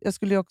 Jag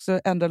skulle ju också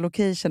ändra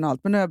location och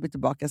allt, men nu har jag bytt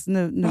tillbaka. Så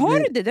nu har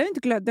du det? Det har jag inte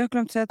glömt. Det har jag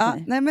glömt säga till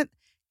mig. Nej men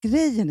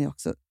grejen är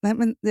också, nej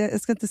men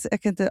jag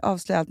kan inte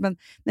avslöja allt, men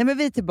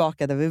vi är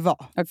tillbaka där vi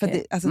var.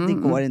 Okay. För det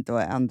går inte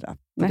att ändra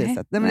på det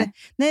sättet.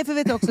 Nej, för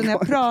vet du också när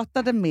jag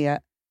pratade med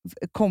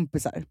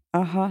kompisar.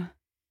 Aha.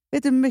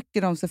 Vet du hur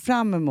mycket de ser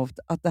fram emot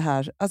att det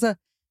här... Alltså,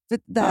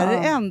 det här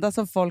är det enda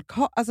som folk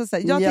har... Alltså,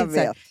 såhär, jag tänkte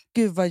såhär,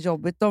 gud vad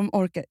jobbigt, de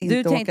orkar inte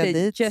åka dit. Du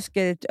tänkte, just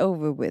get it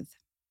over with.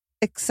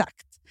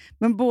 Exakt.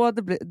 Men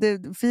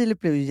Filip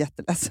blev ju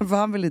jätteledsen för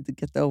han vill inte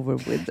get over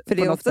with. För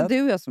det är ofta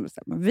du och jag som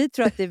bestämmer. Vi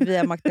tror att det är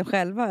via makten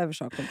själva över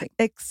saker och ting.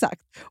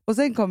 Exakt. Och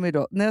sen kommer ju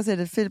då, när jag säger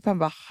det till Filip, han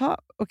bara,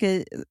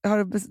 okej,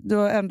 du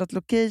har ändrat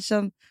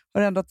location,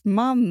 har du ändrat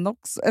man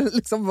också? Eller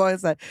liksom var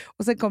så här.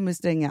 Och sen kommer ju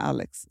stränga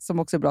Alex, som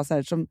också är bra så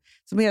här, som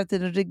hela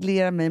tiden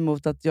reglerar mig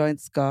mot att jag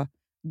inte ska...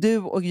 Du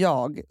och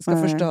jag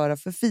ska förstöra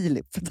för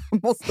Filip. För han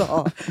måste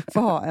få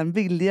ha en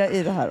vilja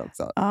i det här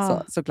också.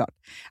 Såklart.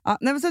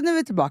 Nej, men så nu är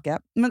vi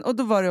tillbaka. Och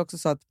då var det också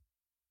så att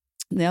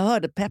när jag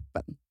hörde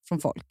peppen från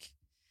folk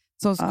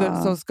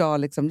som ska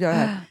liksom göra det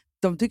här.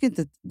 De tycker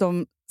inte,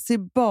 de ser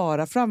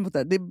bara framåt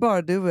där. Det är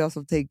bara du och jag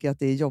som tänker att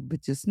det är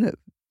jobbigt just nu.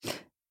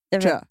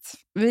 Jag vet.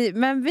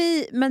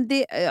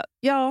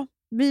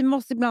 Vi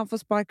måste ibland få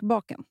spark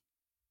baken.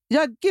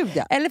 Ja, gud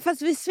ja. Eller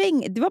fast vi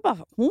svänger. Det var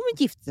bara hon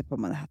gifte sig på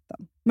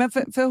Manhattan. Men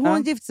för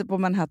hon gifte sig på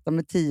Manhattan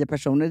med 10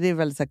 personer. Det är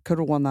väldigt så här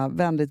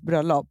coronavänligt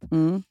bröllop.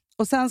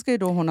 Och sen ska ju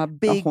då hon ha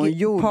big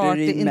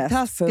party in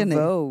Tuscany.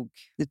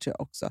 Det tror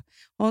jag också.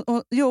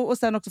 Och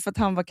sen också för att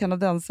han var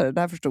kanadensare.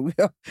 Där förstod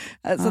jag.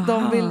 Så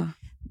de vill...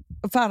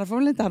 För annars får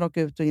väl inte han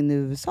åka ut och in i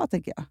USA,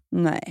 tänker jag.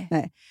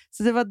 Nej.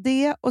 Så det var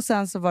det, och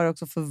sen så var det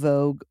också för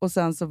Vogue. Och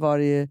sen så var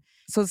det ju...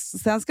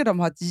 sen ska de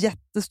ha ett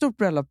jättestort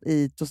bröllop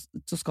i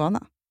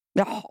Toscana.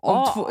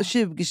 Jaha.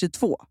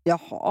 2022. Jaha.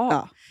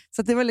 Ja.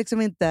 Så det var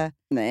liksom inte...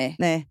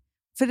 Nej.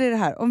 För det är det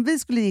här, om vi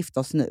skulle gifta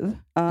oss nu,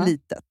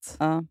 litet.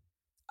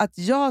 Att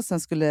jag sen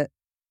skulle...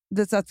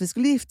 att vi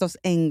skulle gifta oss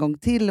en gång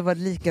till var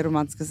det lika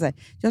romantiskt att säga.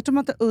 Jag tror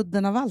man tar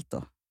udden av allt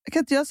då. Jag kan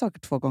inte göra saker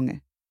 2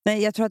 gånger.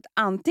 Nej, jag tror att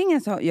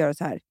antingen så gör det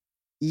så här.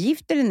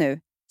 Gift er nu,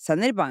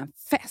 sen är det bara en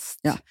fest.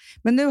 Ja.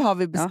 Men nu har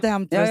vi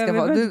bestämt vad det ska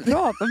vara. Du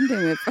pratar om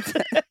det.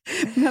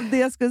 Men det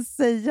jag skulle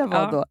säga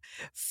var då,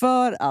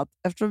 för att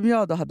eftersom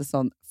jag då hade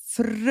sån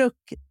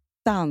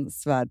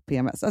fruktansvärd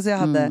PMS. Alltså jag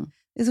hade,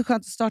 det är så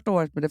skönt att starta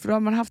året med det, för då har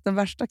man haft den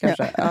värsta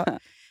kanske. Ja.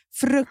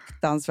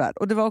 Fruktansvärd.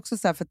 Och det var också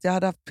så här, för att jag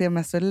hade haft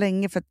PMS så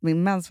länge för att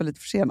min mens var lite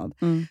försenad.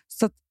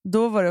 Så att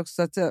då var det också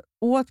så att jag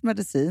åt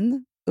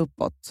medicin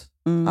uppåt,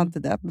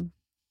 antidepp.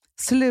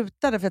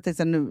 Slutade för att jag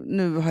tänkte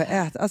nu har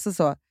jag ätit. Alltså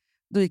så,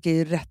 då gick jag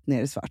ju rätt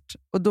ner i svart.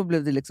 Och då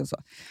blev det liksom så.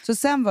 Så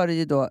sen var det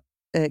ju då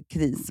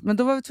kris. Men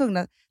då var vi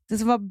tvungna, det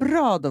som var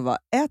bra då var,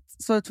 1,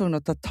 så var vi tvungna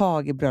att ta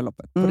tag i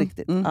bröllopet på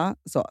riktigt. Ja,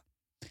 så.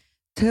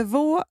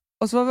 2,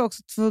 och så var vi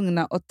också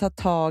tvungna att ta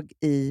tag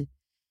i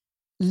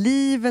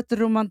livet,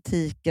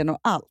 romantiken och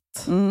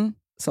allt.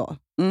 Så,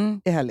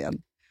 i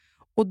helgen.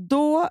 Och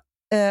då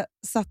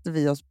satte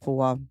vi oss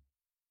på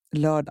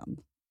lördagen.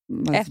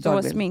 Efter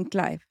vår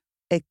sminklive.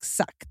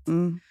 Exakt.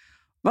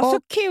 Var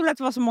så kul att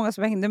det var så många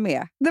som hängde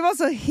med. Det var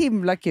så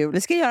himla kul.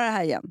 Vi ska göra det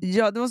här igen.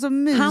 Ja, det var så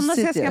mysigt. Hanna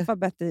ska skaffa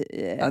bättre...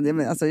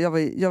 alltså, jag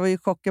var ju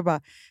chockad.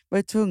 Var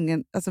ju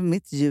tvungen... Alltså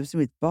mitt ljus i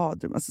mitt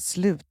badrum. Alltså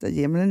sluta,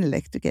 ge mig en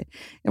elektriker.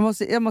 Jag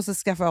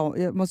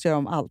måste göra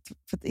om allt.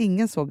 För att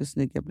ingen såg hur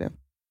snygg jag blev.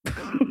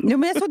 Jo,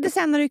 men jag såg det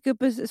sen när du gick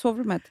upp i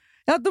sovrummet.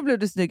 Ja, då blev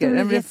det snyggare.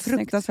 Det blev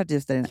fruktansvärt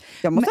ljus där inne.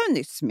 Jag måste ha en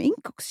ny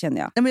smink också,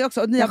 känner jag. Ja, men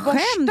också nya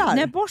borstar.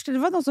 Nya borstar. Det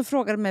var någon som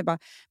frågade mig bara,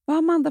 vad har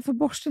Amanda för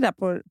borste där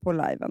på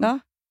liven? Ja.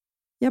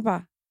 Jag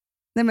bara,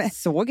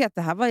 såg jag att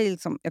det här var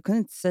liksom, jag kunde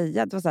inte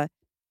säga, det var så här,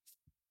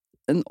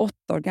 en 8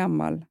 år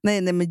gammal.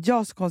 Nej, men jag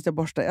har så konstiga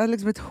borstar. Jag har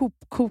liksom ett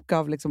hopkok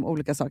av liksom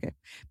olika saker.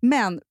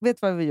 Men,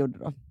 vet du vad vi gjorde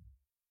då?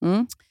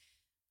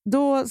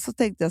 Då så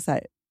tänkte jag så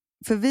här,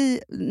 för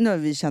nu har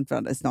vi känt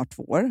varandra i snart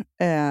 2 år.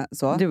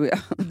 Så.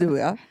 Du och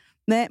jag.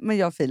 Nej, men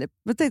jag och Filip.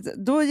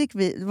 Då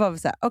var vi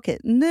så här, okej,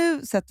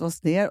 nu sätter vi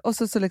oss ner och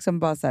så liksom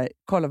bara så här,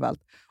 kollar vi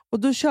allt. Och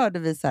då körde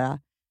vi så här,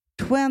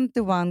 21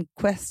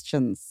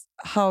 questions,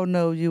 how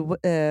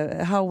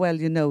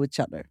well you know each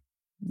other.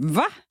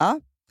 Va?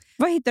 Ja.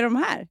 Vad hittar de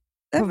här?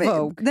 På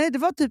Vogue? Nej, det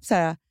var typ så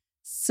här,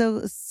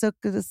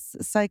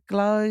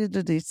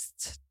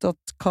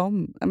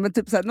 psychologist.com. Men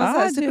typ så här, någon så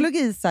här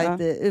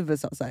psykologisajt i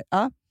USA. Så här.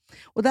 Ja.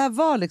 Och det här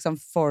var liksom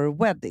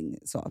for wedding.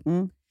 Så.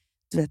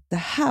 Du vet, det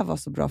här var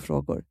så bra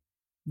frågor.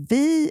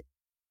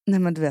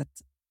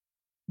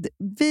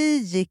 Vi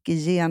gick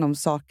igenom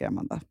saker,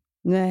 Amanda.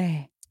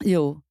 Nej.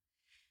 Jo.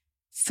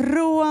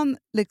 Från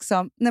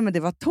liksom, nej men det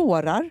var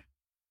tårar.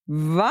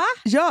 Va?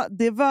 Ja,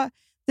 det var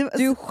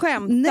du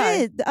skämtar?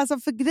 Nej, alltså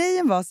för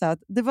grejen var så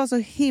att det var så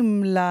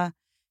himla...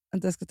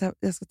 Vänta,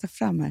 jag ska ta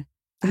fram här.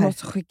 Du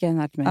måste skicka den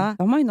här till mig.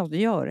 De har ju något att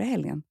göra i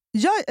helgen.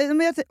 Ja,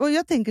 men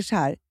jag tänker så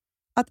här,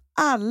 att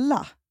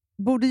alla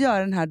borde göra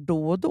den här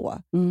då och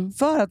då.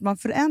 För att man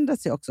förändrar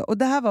sig också. Och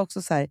det här var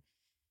också så här,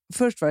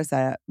 först var det så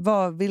här,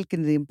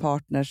 vilken är din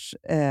partners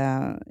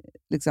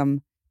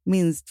liksom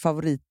minst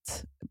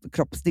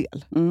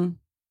favoritkroppsdel?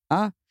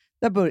 Ja,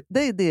 det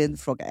är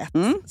fråga 1.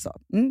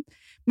 Så.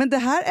 Men det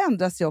här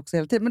ändras ju också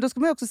hela tiden. Men då ska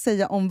man ju också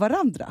säga om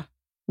varandra.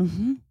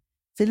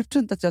 Filip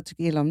tror inte att jag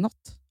tycker illa om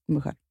något om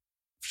mig själv.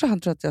 För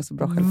han tror att jag är så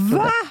bra själv.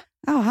 Va?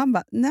 Ja, han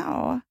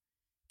bara,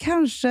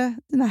 kanske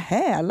dina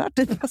hälar.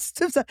 Typ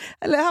så här.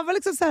 Eller han var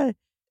liksom så här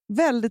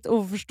väldigt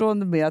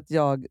oförstående med att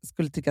jag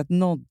skulle tycka att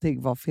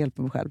någonting var fel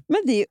på mig själv.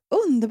 Men det är ju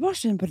underbar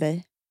syn på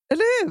dig.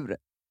 Eller hur?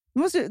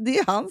 Det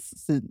är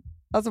hans syn.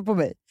 Alltså på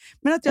mig.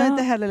 Men att jag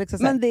inte heller liksom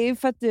så här, men det är ju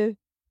för att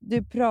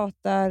du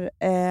pratar...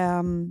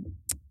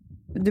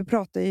 du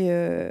pratar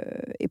ju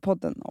i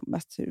podden om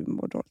mest hur du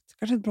mår dåligt.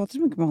 Kanske inte pratar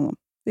så mycket med honom.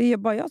 Det är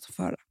bara jag som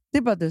får höra. Det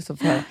är bara du som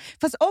får höra.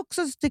 Fast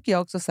också så tycker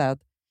jag också så här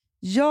att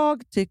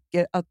jag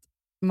tycker att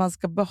man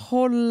ska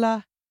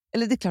behålla,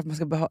 eller det är klart man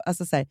ska behålla,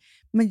 alltså så här,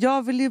 men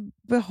jag vill ju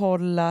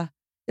behålla,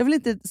 jag vill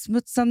inte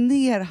smutsa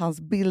ner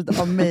hans bild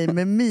av mig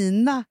med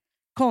mina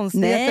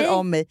konstigheter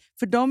om mig,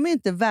 för de är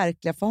inte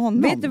verkliga för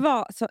honom. Vet du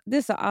vad?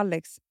 Det sa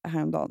Alex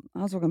häromdagen.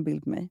 Han såg en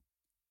bild på mig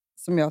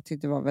som jag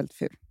tyckte var väldigt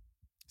ful.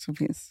 Som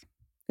finns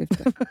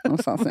ute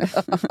någonstans.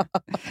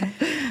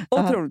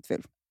 Otroligt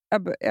ful.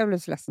 Jag blev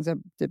så ledsen så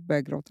jag typ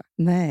började gråta.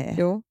 Nej.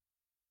 Jo.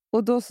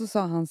 Och då så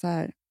sa han så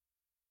här.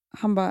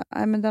 Han bara,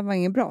 nej men den var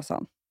ingen bra, sa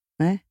han.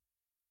 Nej.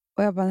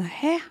 Och jag bara,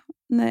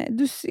 nej,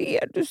 du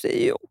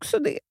säger ju också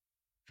det.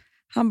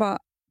 Han bara,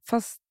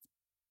 fast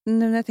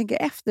nu när jag tänker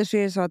efter så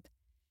är det så att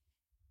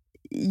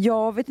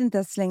jag vet inte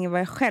ens länge vad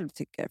jag själv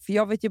tycker. För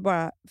jag vet ju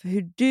bara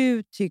hur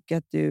du tycker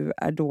att du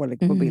är dålig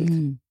på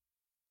bild.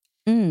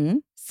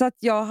 Så att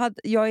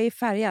jag är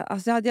färgad.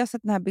 Alltså hade jag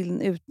sett den här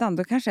bilden utan,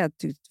 då kanske jag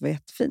tyckte det var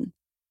jättefin.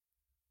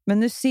 Men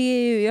nu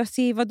ser jag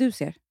ser vad du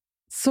ser.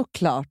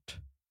 Såklart.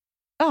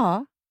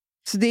 Ja.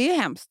 Så det är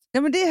ju hemskt.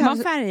 Ja, men det är man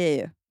färgar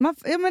ju.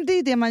 Ja, men det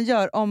är det man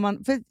gör om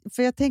man...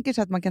 För jag tänker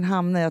så att man kan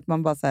hamna i att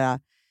man bara så här,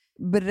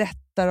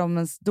 berättar om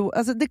en stor...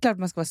 Alltså det är klart att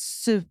man ska vara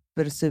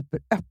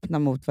super öppna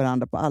mot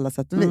varandra på alla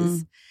sätt och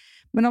vis.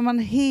 Men om man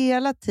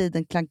hela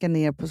tiden klankar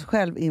ner på sig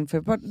själv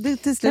inför...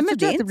 Till slut men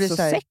det är inte blir så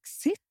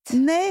sexigt.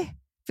 Nej,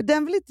 för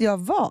den vill inte jag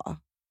vara.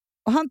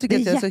 Och han tycker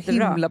att jag är så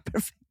himla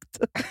perfekt.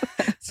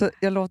 Så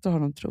jag låter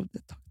honom tro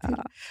det.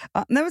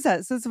 Nej,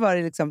 men så var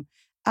det liksom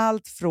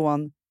allt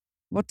från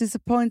what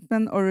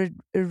disappointment or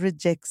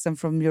rejection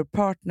from your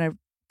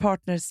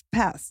partner's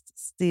past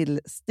still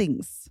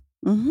stings.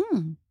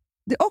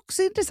 Det är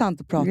också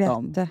intressant att prata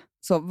om.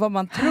 Så vad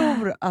man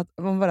tror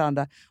om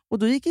varandra. Och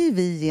då gick ju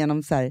vi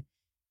igenom så här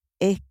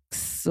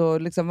ex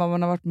och liksom vad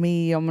man har varit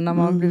med om och när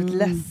man har blivit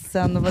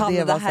ledsen och vad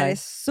det var. Det här är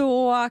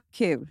så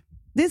kul.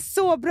 Det är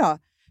så bra.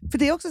 För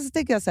det är också så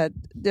tänker jag så här,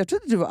 jag tror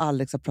att du och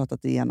Alex har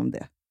pratat igenom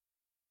det.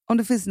 Om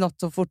det finns något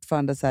som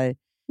fortfarande så här,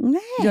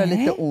 gör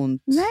lite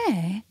ont.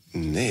 Nej.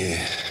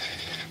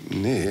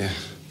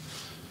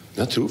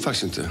 Jag tror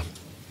faktiskt inte.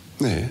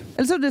 Nej.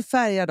 Eller så är du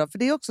färgad då. För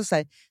det är också så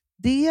här,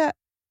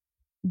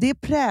 det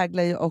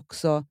präglar ju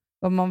också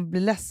vad man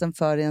blir ledsen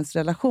för i ens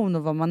relation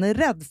och vad man är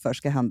rädd för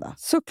ska hända.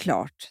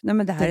 Såklart. Nej,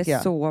 men det här är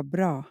så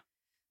bra.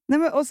 Nej,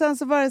 men, och sen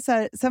så var det så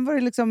här, sen var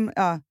det liksom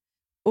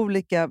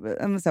olika, så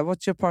här,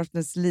 what's your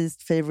partner's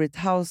least favorite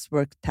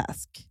housework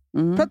task?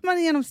 Pratar man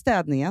igenom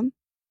städningen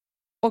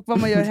och vad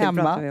man gör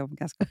hemma. Det pratar vi om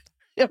ganska ofta.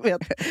 Jag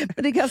vet,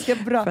 men det är ganska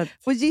bra.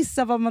 Få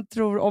gissa vad man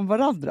tror om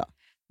varandra.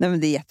 Nej, men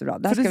det är jättebra.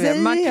 Det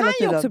här man kan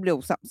ju också bli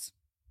osams.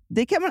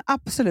 Det kan man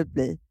absolut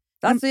bli.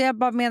 Alltså jag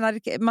bara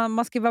menar,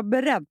 man ska vara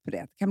beredd på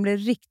det. Det kan bli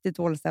riktigt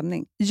dålig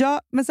stämning.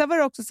 Ja, men sen var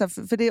det också så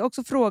här, för det är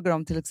också frågor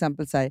om till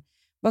exempel så här,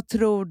 vad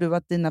tror du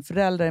att dina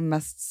föräldrar är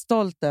mest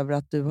stolta över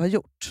att du har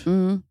gjort?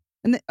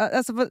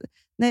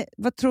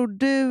 Vad tror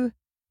du?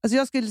 Alltså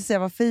jag skulle säga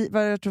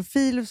vad jag tror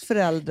Filips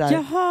föräldrar...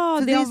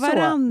 Jaha, det är om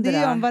varandra. Det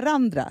är om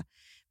varandra.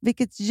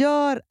 Vilket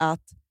gör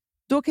att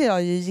då kan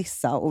jag ju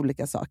gissa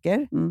olika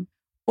saker.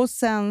 Och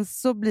sen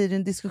så blir det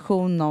en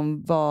diskussion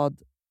om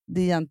vad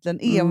det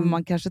egentligen är, vad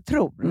man kanske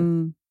tror.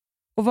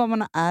 Och vad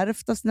man har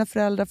ärvt av sina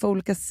föräldrar för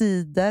olika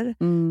sidor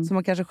som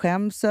man kanske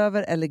skäms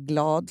över eller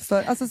glad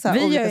för. Alltså så här,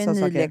 vi gör en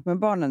ny lek med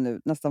barnen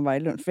nu nästan varje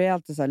lunch. För det är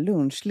alltid så här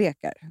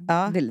lunchlekar.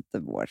 Ja. Det är lite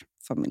vår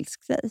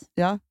familjsgrej.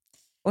 Ja.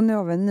 Och nu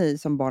har vi en ny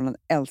som barnen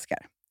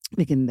älskar.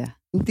 Vilken är det?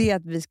 Det är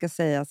att vi ska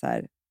säga så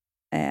här,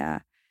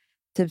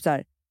 typ så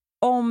här,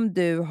 om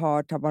du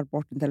har tappat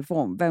bort din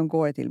telefon, vem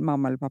går det till,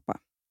 mamma eller pappa?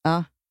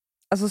 Ja.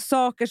 Alltså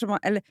saker som man,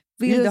 eller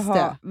vill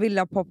du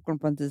ha popcorn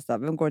på en tisdag,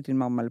 vem går det till,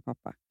 mamma eller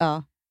pappa?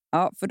 Ja.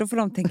 Ja, för då får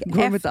de tänka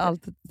går efter. Inte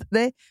alltid.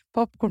 Nej,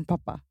 popcorn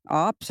pappa.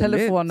 Ja, absolut.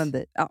 Telefonen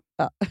dig. Ja.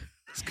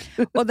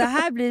 Och det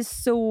här blir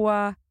så...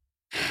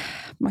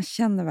 man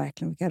känner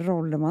verkligen vilka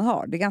roller man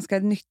har. Det är ganska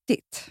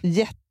nyttigt.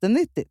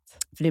 Jättenyttigt.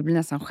 För det blir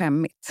nästan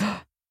skämmigt.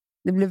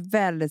 Det blir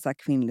väldigt så här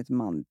kvinnligt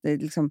man. Det är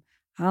liksom,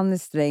 han är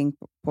sträng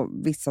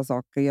på vissa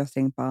saker, jag är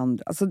sträng på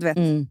andra. Alltså du vet,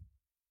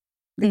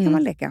 det kan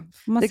man leka.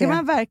 Det kan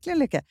man verkligen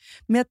leka.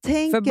 Men jag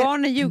tänker... För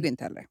barnen ljuger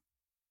inte heller.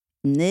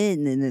 Nej,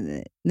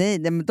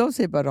 men de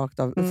säger bara rakt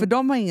av. För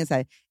de har ingen så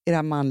här, är det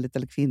här manligt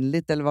eller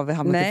kvinnligt? Eller vad vi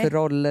hamnar i för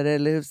roller?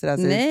 Eller hur det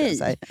ser ut,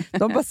 så här.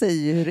 De bara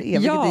säger ju hur det är,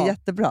 vilket är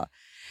jättebra.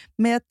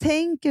 Men jag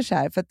tänker så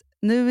här, för att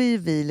nu är ju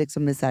vi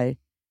liksom i så här,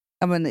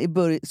 ja, men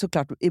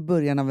såklart i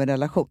början av en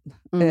relation.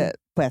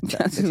 På ett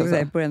sätt. Liksom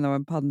i början av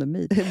en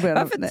pandemi.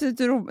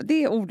 Varför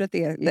det ordet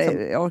är liksom...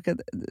 Nej, jag orkar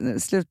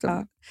sluta.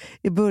 Ja.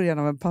 I början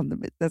av en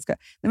pandemi. Nej,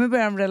 men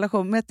början av en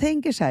relation. Men jag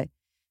tänker så här,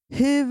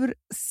 hur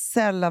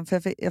sällan,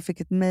 för jag fick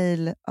ett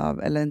mejl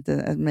av, eller inte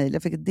ett mejl,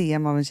 jag fick ett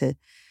DM av en tjej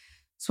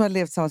som har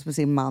levt tillsammans med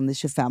sin man i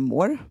 25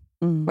 år.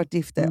 Varit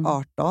gifta i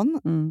 18.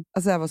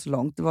 Alltså det här var så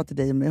långt, det var till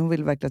dig och mig. Hon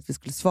ville verkligen att vi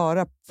skulle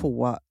svara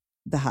på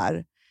det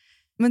här.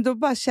 Men då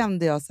bara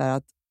kände jag så här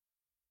att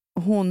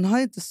hon har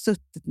inte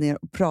suttit ner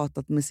och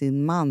pratat med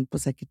sin man på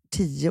säkert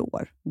 10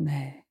 år.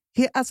 Nej.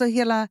 Alltså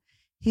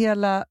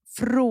hela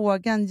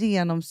frågan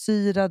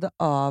genomsyrad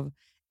av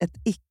ett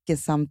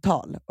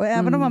icke-samtal. Och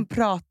även om man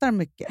pratar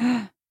mycket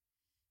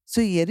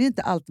så är det ju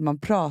inte alltid man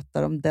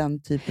pratar om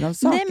den typen av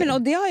saker. Nej, men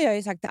och det har jag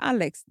ju sagt till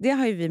Alex. Det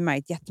har ju vi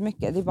märkt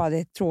jättemycket. Det är bara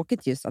det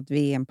tråkigt just att vi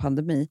är i en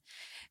pandemi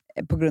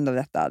på grund av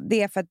detta.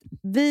 Det är för att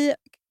vi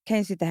kan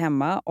ju sitta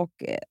hemma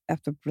och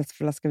efter en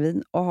flaska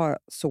vin och ha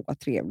så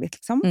trevligt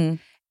liksom.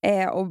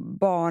 Och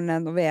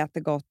barnen, och vi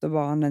äter gott och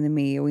barnen är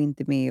med och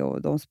inte med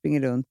och de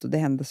springer runt och det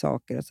händer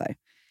saker och så här.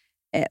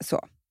 Så.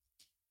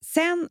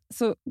 Sen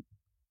så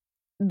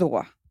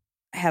då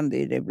händer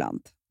ju det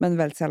ibland, men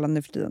väldigt sällan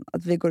nu för tiden,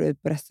 att vi går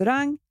ut på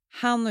restaurang,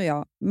 han och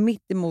jag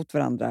mitt emot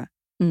varandra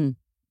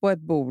på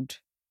ett bord,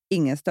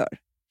 ingen stör.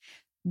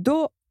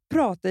 Då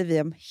pratar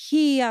vi om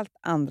helt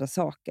andra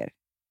saker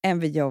än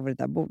vi gör vid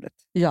det där bordet.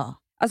 Ja.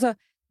 Alltså,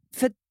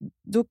 för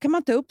då kan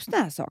man ta upp såna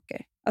här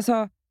saker.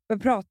 Alltså, vi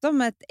pratar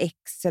om ett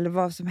ex eller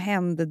vad som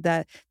hände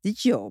där.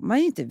 Det gör man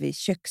ju inte vid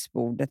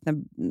köksbordet.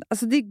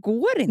 Alltså det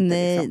går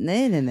inte.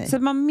 Nej. Så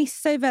man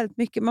missar ju väldigt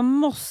mycket. Man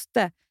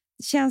måste,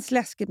 det känns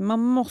läskigt, man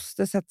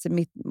måste sätta sig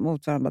mitt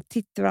mot varandra,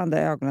 titta varandra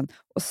i ögonen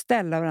och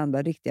ställa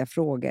varandra riktiga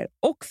frågor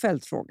och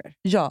fältfrågor.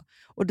 Ja,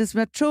 och det som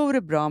jag tror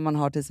är bra om man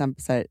har till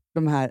exempel så här,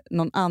 de här,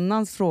 någon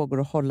annans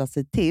frågor att hålla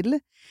sig till,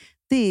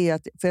 det är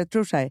att, för jag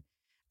tror så här,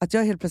 att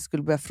jag helt plötsligt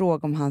skulle börja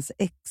fråga om hans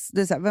ex.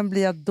 Det är så här, vem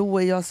blir jag då?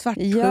 Är jag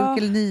svartsjuk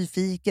eller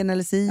nyfiken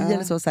eller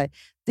eller så, så här.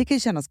 Det kan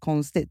ju kännas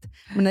konstigt.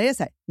 Men när det är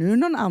så här, nu är det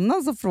någon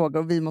annan som frågar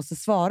och vi måste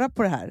svara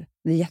på det här.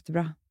 Det är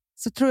jättebra.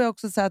 Så tror jag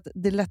också så att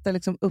det lättar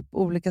liksom upp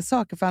olika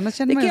saker. För annars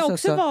känner det man kan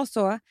också vara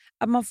så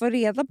att man får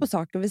reda på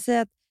saker. Vi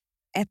säger att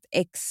ett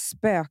ex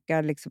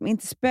spökar, liksom,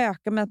 inte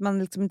spökar, men att man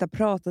liksom inte har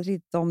pratat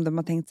riktigt om det.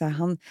 Man tänkt så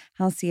här,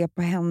 han ser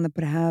på henne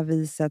på det här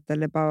viset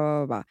eller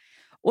bara.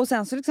 Och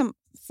sen så liksom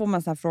får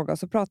man sån här fråga och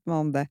så pratar man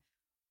om det.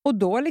 Och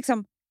då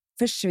liksom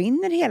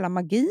försvinner hela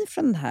magin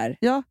från den här.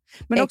 Ja,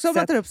 men exet. Också om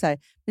man tar upp så här,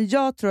 men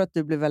jag tror att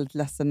du blev väldigt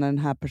ledsen när den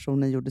här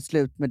personen gjorde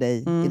slut med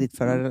dig i ditt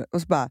förra.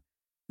 Och så bara,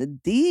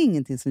 det är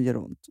ingenting som gör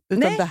ont.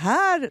 Utan det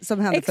här som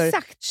hände för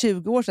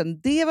 20 år sedan,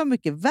 det var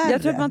mycket värre.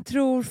 Jag tror att man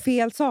tror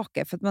fel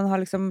saker. För att man har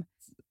liksom...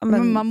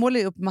 Men man målar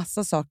ju upp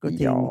massa saker och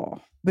ting.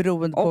 Ja.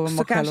 Beroende på vad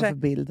man själv har för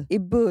bild. I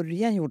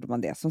början gjorde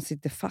man det som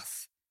sitter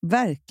fast.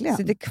 Verkligen.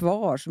 Sitter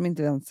kvar som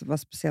inte ens var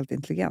speciellt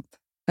intelligent.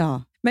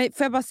 Ja. Men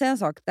får jag bara säga en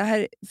sak? Det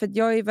här, för att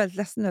jag är väldigt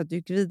ledsen att du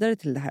gick vidare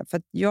till det här. För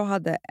att jag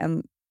hade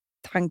en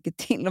tanke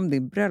till om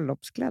din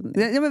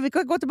bröllopsklänning. Ja, men vi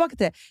kan gå tillbaka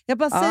till det. Jag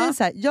bara säger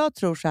så här, jag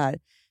tror så här.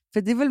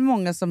 För det är väl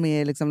många som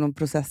är liksom någon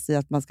process i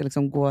att man ska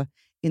liksom gå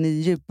in i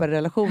djupare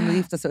relationer och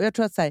gifta sig. Och jag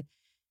tror att så här,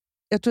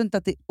 jag tror inte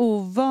att det är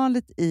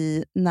ovanligt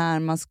i när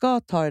man ska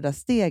ta det där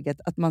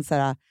steget att man så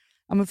här,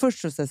 ja, men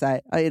först så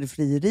här, är det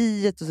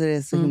frieriet och så är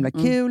det så himla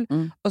kul.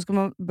 Och så ska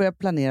man börja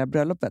planera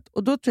bröllopet.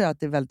 Och då tror jag att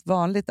det är väldigt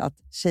vanligt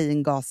att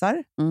tjejen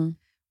gasar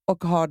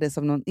och har det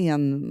som någon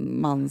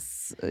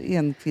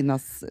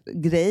enkvinnas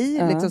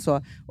grej. Liksom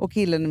så. Och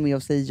killen är med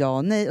och säger ja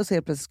och nej. Och så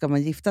helt plötsligt ska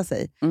man gifta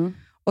sig.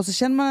 Och så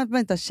känner man att man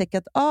inte har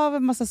checkat av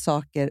en massa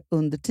saker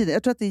under tiden.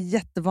 Jag tror att det är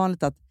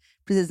jättevanligt att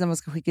precis när man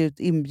ska skicka ut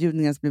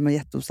inbjudningar så blir man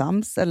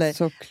jätteosams. Eller,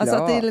 alltså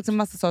att det är liksom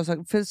massa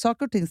saker. För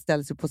saker och ting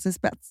ställs ju på sin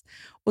spets.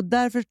 Och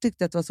därför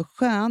tyckte jag att det var så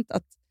skönt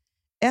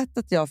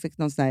att jag fick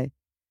någon sån här,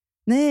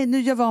 nej, nu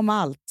gör vi om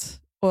allt.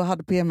 Och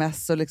hade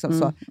PMS och liksom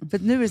så. För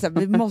nu är det så här,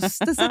 vi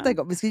måste sätta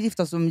igång. Vi ska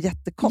gifta oss om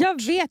jättekort.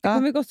 Jag vet, det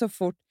kommer gå så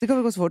fort. Det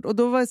kommer gå så fort. Och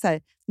då var det så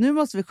här, nu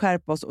måste vi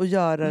skärpa oss och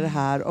göra det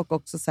här. Och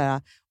också så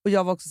här, och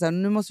jag var också så här,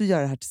 nu måste vi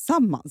göra det här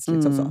tillsammans.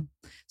 Liksom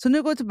så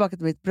nu går jag tillbaka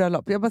till mitt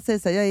bröllop. Jag bara säger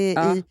så här, jag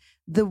är i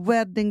the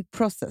wedding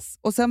process.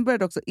 Och sen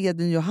började också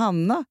Edvin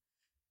Johanna.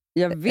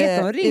 Jag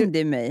vet, de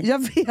ringde mig. Jag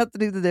vet, de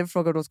ringde dig och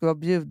frågade om de skulle vara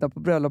bjudna på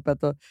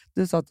bröllopet. Och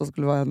du sa att de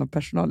skulle vara en av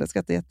personal. Jag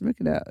skrattade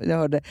jättemycket när jag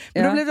hörde.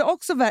 Men då blev det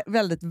också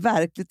väldigt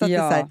verkligt att det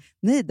är så här,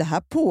 nej, det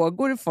här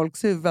pågår i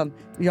folks huvuden.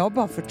 Jag har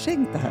bara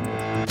förträngt det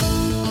här.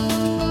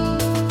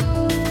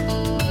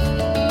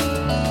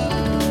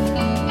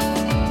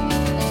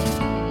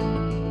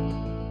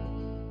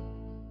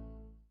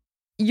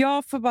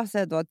 Jag får bara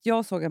säga då att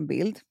jag såg en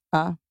bild.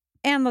 Ja.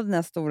 En av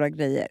dina stora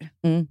grejer,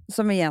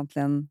 som är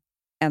egentligen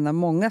en av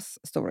mångas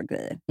stora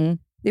grejer.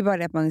 Det är bara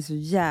det att man är så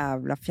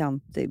jävla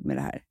fjantig med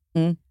det här.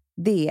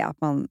 Det är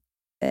att man...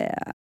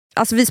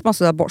 alltså vi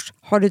sponsrar av Bosch.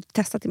 Har du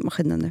testat i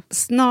maskinen nu?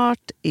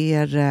 Snart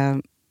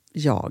är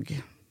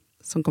jag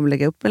som kommer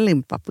lägga upp en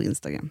limpa på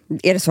Instagram.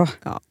 Är det så?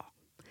 Ja.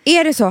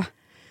 Är det så?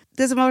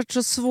 Det som har varit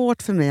så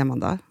svårt för mig,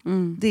 Amanda,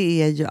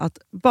 det är ju att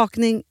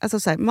bakning, alltså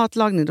så här,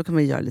 matlagning, då kan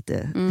man göra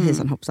lite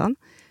hejsan hoppsan.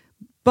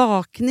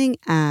 Bakning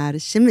är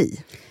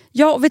kemi.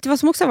 Ja, och vet du vad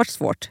som också har varit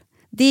svårt?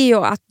 Det är ju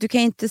att du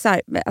kan inte så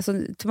här,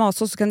 alltså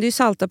tomatsås så kan du ju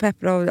salta och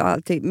peppra och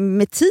allting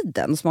med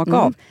tiden och smaka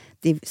av.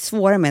 Det är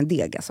svårare med en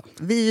deg alltså.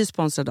 Vi är ju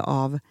sponsrade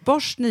av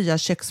Bosch nya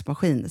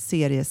köksmaskin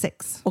serie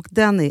 6. Och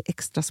den är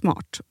extra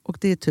smart. Och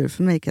det är tur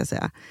för mig kan jag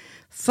säga.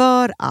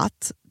 För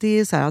att det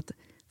är så här att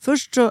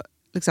först så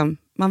liksom,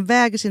 man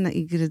väger sina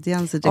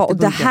ingredienser direkt. Ja, och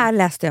det här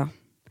läste jag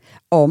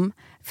om.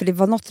 För det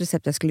var något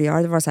recept jag skulle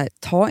göra. Det var så här,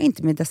 ta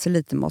inte med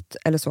decilitermått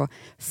eller så.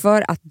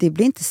 För att det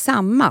blir inte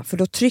samma. För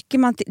då trycker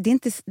man... Det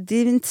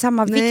är inte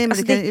samma vikt. Nej, men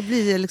alltså det kan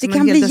bli liksom det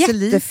kan en hel bli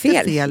deciliter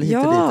jättefel. Fel hit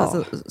och dit.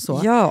 Alltså,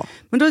 så. Ja.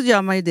 Men då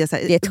gör man ju det så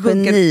här. Det är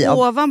ett geni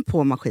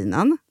ovanpå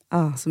maskinen.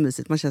 Så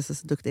mysigt, man känns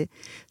så duktig.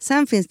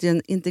 Sen finns det ju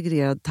en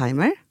integrerad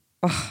timer.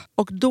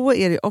 Och då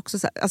är det också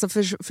så här... Alltså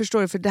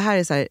förstår du? För det här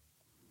är så här...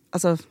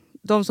 Alltså,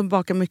 de som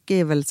bakar mycket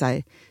är väl så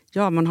här...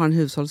 Ja, man har en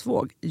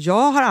hushållsvåg.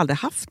 Jag har aldrig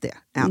haft det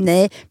än.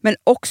 Nej, men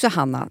också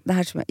Hanna, det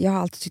här som jag har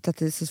alltid tyckt att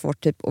det är så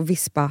svårt typ att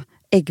vispa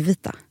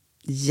äggvita.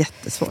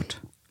 Jättesvårt.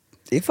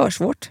 Det är för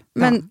svårt.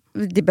 Men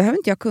det behöver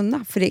inte jag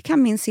kunna, för det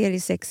kan min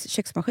serie 6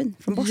 köksmaskin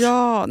från Bosch.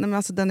 Ja, nej men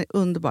alltså den är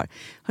underbar.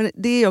 Hörrni,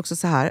 det är ju också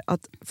så här,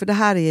 att, för det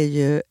här är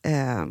ju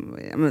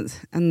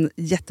en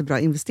jättebra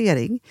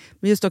investering.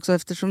 Men just också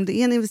eftersom det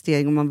är en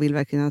investering och man vill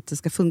verkligen att det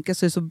ska funka,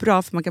 så är det så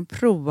bra för man kan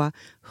prova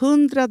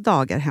 100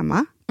 dagar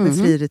hemma med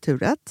fri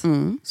returrätt.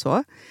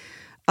 Så.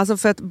 Alltså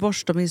för att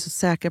Bosch, de är så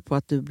säkra på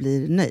att du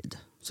blir nöjd.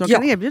 Så de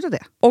kan erbjuda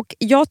det. Och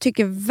jag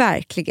tycker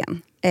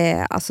verkligen,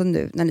 alltså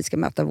nu när ni ska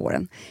möta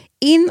våren,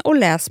 in och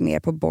läs mer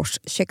på Bosch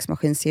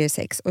köksmaskin serie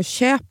 6 och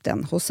köp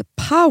den hos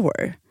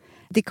Power.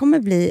 Det kommer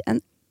bli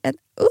en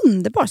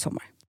underbar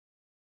sommar.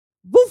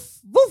 Woof,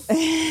 woof.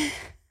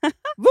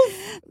 Woof.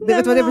 Det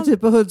vet vad det betyder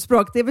på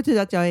hundspråk. Det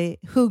betyder att jag är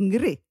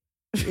hungrig.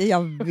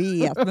 Jag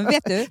vet, men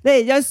vet du?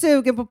 Nej, jag är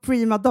sugen på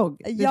Prima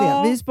Dog. Det är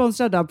det. Vi är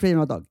sponsrade av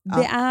Prima Dog.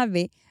 Det är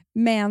vi.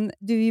 Men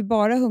du är ju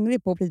bara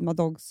hungrig på Prima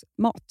Dogs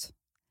mat.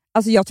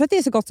 Alltså jag tror att det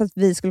är så gott så att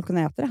vi skulle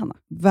kunna äta det, Hanna.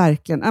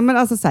 Verkligen. Ja, men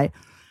alltså, så här,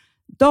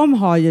 de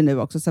har ju nu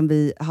också, sen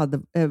vi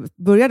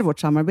började vårt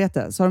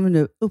samarbete, så har de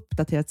nu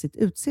uppdaterat sitt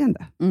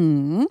utseende.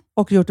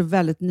 Och gjort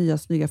väldigt nya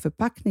snygga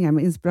förpackningar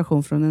med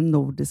inspiration från den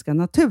nordiska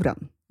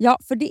naturen. Ja,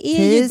 för det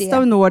är Taste ju det.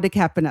 of Nordic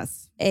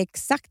happiness.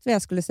 Exakt vad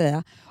jag skulle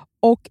säga.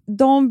 Och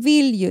de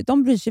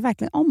bryr sig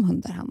verkligen om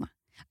hundar, Hanna.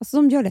 Alltså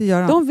de gör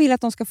det. De vill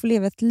att de ska få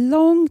leva ett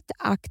långt,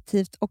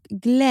 aktivt och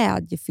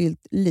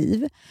glädjefyllt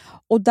liv.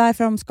 Och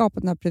därför har de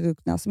skapat de här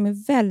produkterna som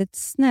är väldigt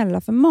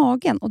snälla för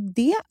magen. Och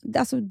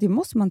det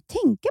måste man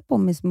tänka på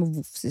med små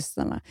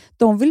woofsystarna.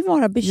 De vill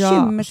vara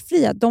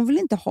bekymmersfria. De vill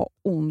inte ha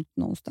ont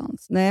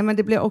någonstans. Nej, men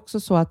det blir också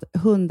så att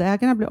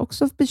hundägarna blir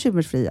också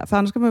bekymmersfria. För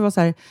annars kan man vara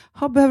så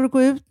här, behöver du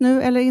gå ut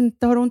nu eller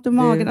inte? Har du ont i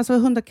magen? Alltså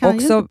hundar kan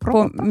också ju inte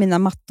prata. På mina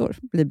mattor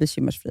blir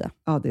bekymmersfria.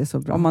 Ja, det är så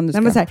bra. Om man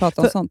nu ska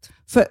prata om sånt.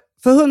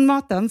 För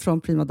hundmaten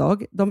från Prima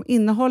Dog, de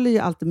innehåller ju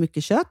alltid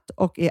mycket kött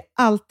och är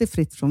alltid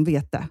fritt från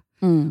vete.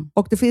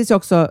 Och det finns ju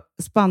också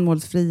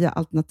spannmålsfria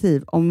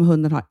alternativ om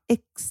hunden har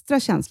extra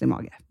känslig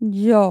mage.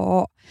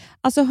 Ja,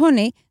 alltså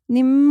hörni,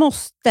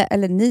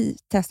 ni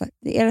testar.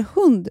 Er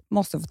hund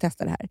måste få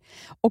testa det här.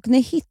 Och ni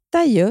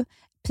hittar ju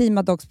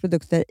Prima Dogs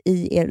produkter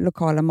i er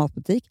lokala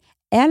matbutik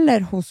eller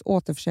hos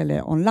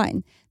återförsäljare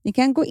online. Ni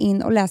kan gå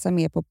in och läsa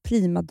mer på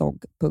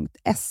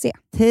primadog.se.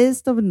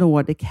 Taste of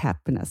Nordic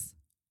happiness.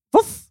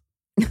 Voff!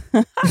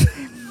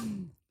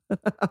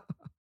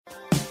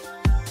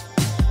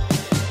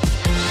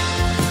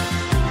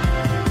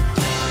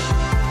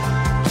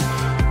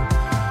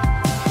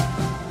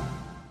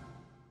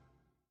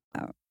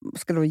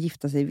 Ska då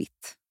gifta sig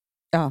vitt.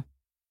 Ja.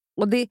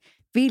 Och det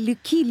vill ju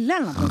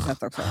killarna på något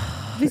sätt också.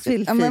 Visst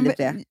vill Filip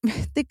det?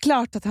 Det är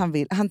klart att han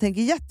vill. Han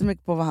tänker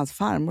jättemycket på vad hans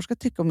farmor ska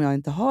tycka om jag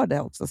inte har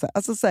det också.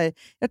 Alltså,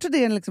 jag tror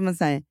det är liksom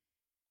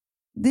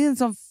det är en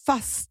sån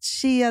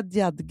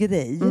fastkedjad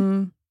grej.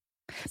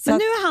 Men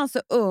nu är han så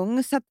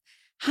ung så att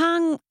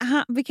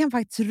vi kan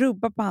faktiskt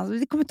rubba på hans.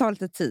 Det kommer ta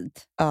lite tid.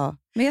 Ja.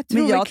 Men jag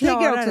tror jag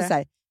tänker också så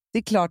här, det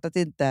är klart att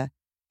inte...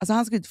 Alltså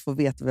han ska inte få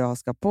veta vad jag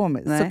ska på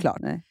mig,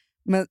 såklart. Nej.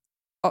 Men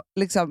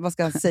liksom, vad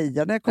ska han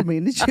säga när jag kommer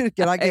in i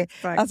kyrkan?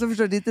 Alltså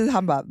förstår du inte?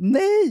 Han bara,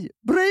 nej,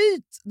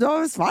 bryt! Du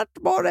har svart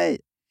på dig!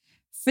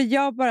 För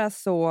jag bara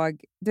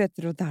såg, du vet,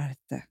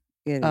 Rodarte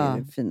är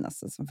det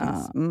finaste som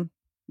finns.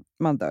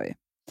 Man dör ju.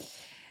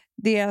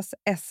 Deras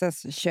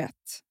SS21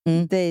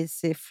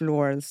 Daisy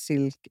Floral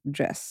Silk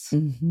Dress.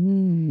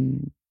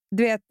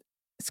 Du vet,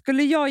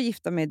 skulle jag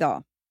gifta mig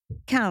idag,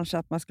 kanske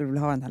att man skulle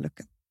vilja ha den här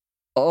looken.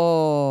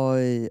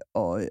 Oj.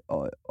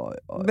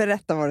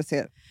 Berätta vad du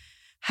ser.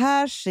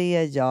 Här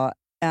ser jag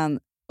en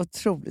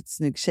otroligt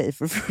snygg tjej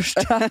för det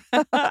första.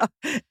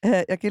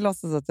 Jag kan ju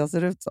låtsas att jag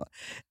ser ut så.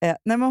 Nej,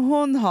 men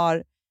hon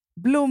har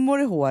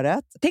blommor i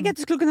håret. Tänk att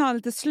du skulle kunna ha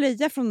lite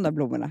slöja från de där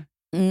blommorna.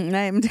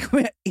 Nej, men det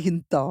kommer jag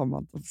inte ha om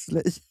man tar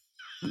slöj.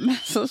 Men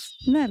så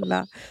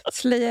snälla.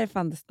 Slöja är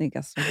fan det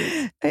snyggaste.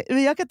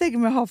 Jag kan tänka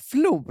mig att ha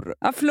flor.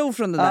 Ja, flor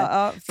från den där.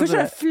 Ja, först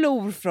är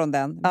flor från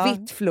den. Ja.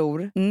 Vitt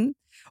flor.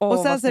 Och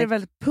sen så är det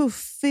väldigt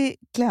puffig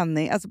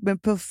klänning. Alltså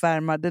med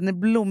puffärmar. Den är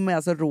blommig,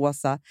 alltså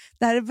rosa.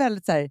 Det här är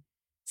väldigt så här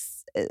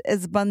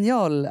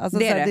espanjol. Alltså,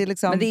 det är så här, det. Det är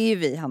liksom, men det är ju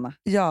vi, Hanna.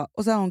 Ja,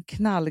 och så har hon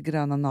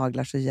knallgröna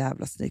naglar, så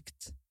jävla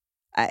snyggt.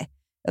 Nej,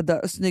 jag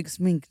dör. Snygg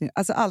sminkning.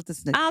 Alltså allt är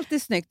snyggt. Allt är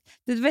snyggt.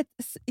 Du vet,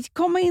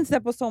 komma in så där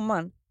på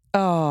sommaren.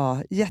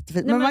 Ja,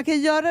 jättefint. Men man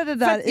kan göra det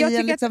där i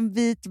en liksom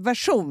vit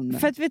version.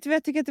 För att, vet du vad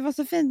jag tycker att det var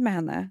så fint med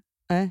henne?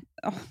 Nej.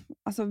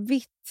 Alltså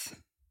vitt.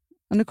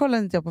 Och nu kollar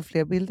inte jag på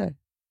fler bilder.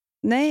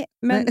 Nej,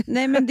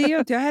 men det gör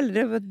inte jag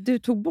heller. Du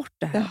tog bort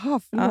det här.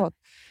 Jaha, förlåt.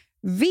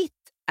 Ja. Vitt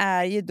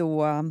är ju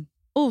då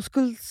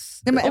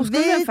oskulds... Ja, men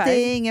vit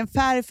är ingen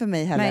färg för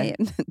mig heller. Nej,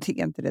 det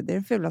är inte det. Det är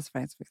den fulaste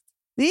färgen som finns.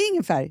 Det är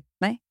ingen färg.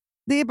 Nej.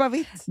 Det är bara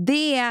vitt.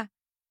 Det är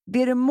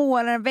det du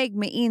målar en vägg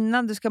med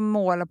innan du ska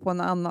måla på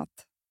något annat.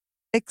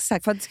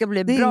 Exakt. För att det ska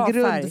bli det bra är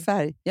en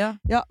grundfärg. Ja.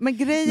 Ja, men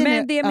grejen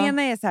men det jag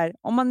menar är så här,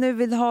 om man nu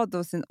vill ha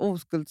då sin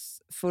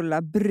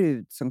oskuldsfulla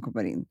brud som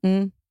kommer in,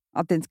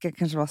 att det inte ska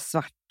kanske vara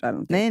svart eller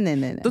någonting.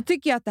 Nej. Då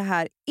tycker jag att det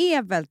här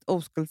är väldigt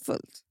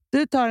oskuldsfullt.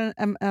 Du tar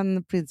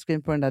en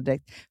printscreen på den där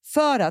direkt.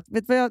 För att,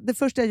 vet du vad det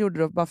första jag gjorde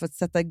då, bara för att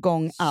sätta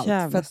igång allt.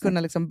 Jävlar. För att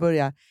kunna liksom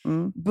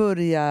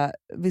börja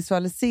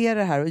visualisera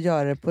det här och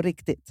göra det på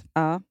riktigt.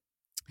 Ja.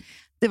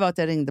 Det var att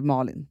jag ringde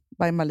Malin.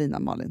 By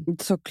Malin.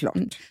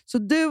 Såklart. Så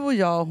du och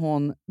jag och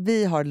hon,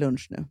 vi har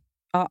lunch nu.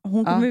 Ja,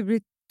 hon kommer ju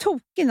bli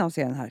tokig när hon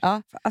ser den här.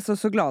 Ja. Alltså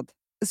så glad.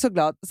 Så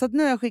glad. Så att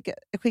nu har jag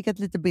skickat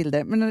lite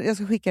bilder. Men jag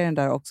ska skicka den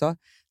där också.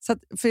 Så att,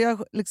 för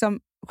jag liksom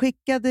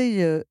skickade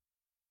ju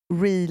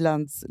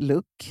Relands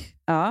look.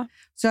 Ja.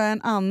 Så jag har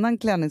en annan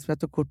klänning som jag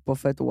tog kort på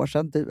för ett år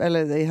sedan. Typ,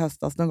 eller i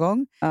höstas någon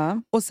gång.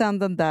 Ja. Och sen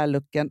den där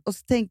looken. Och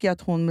så tänker jag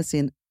att hon med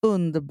sin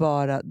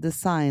underbara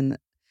design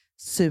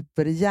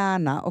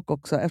superhjärna, och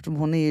också eftersom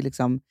hon är ju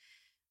liksom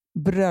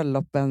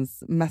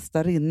bröllopens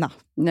mästarinna.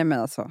 Nej men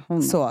alltså,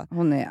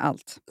 hon är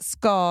allt.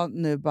 Ska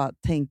nu bara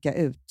tänka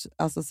ut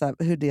alltså så här,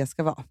 hur det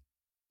ska vara.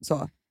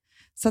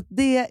 Så att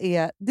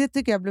det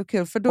tycker jag blev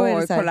kul. För då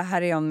är det så här, kolla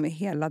här är hon med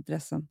hela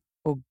dressen.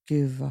 Åh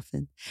gud vad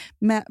fint.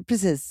 Men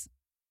precis.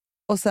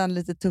 Och sen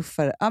lite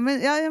tuffare. Ja,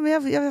 men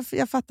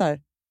jag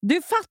fattar.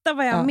 Du fattar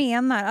vad jag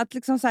menar. Att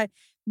liksom så här,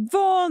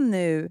 vad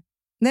nu...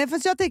 Nej,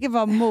 fast jag tänker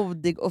vara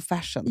modig och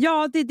fashion.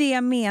 Ja, det är det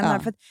jag menar.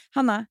 För att,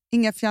 Hanna,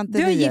 inga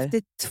fjanterier. Du har gift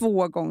dig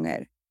 2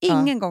 gånger.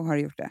 Ingen gång har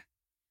du gjort det.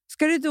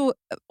 Ska du då,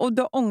 och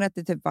du har ångrat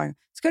det typ varje.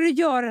 Ska du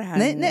göra det här?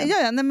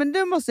 Nej, men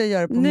nu måste jag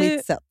göra det på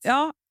mitt sätt.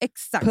 Ja,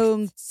 exakt.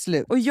 Punkt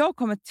slut. Och jag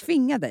kommer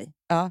tvinga dig.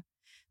 Ja.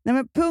 Nej,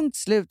 men punkt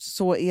slut,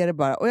 så är det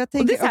bara. Och jag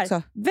tänker och det är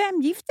också...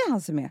 Vem gifter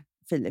han sig med,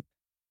 Filip?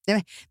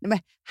 Nej, men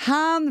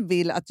han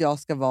vill att jag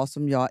ska vara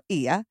som jag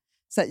är.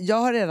 Så jag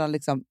har redan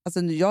liksom...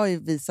 Alltså, jag har ju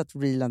visat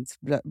Relands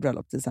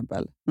bröllop till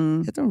exempel.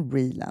 Heter hon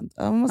Reland?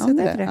 Ja, man måste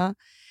det.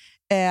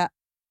 Ja.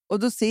 Och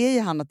då ser ju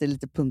han att det är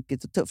lite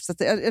punkigt och tufft. Så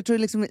jag tror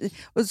liksom...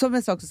 Och som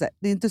jag sa också,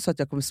 det är inte så att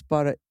jag kommer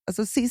spara...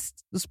 Alltså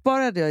sist, då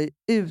sparade jag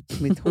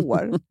ut mitt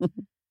hår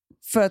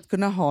för att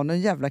kunna ha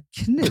någon jävla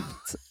knut.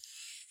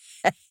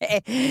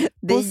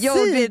 Det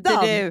gjorde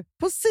inte du.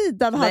 På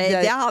sidan hade jag...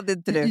 Nej, det hade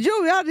inte du.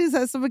 Jo, jag hade så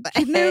här, som en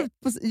knut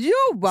på... Jo,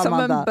 Amanda.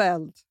 Som en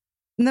böld.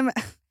 Nej, men...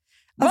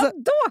 Alltså,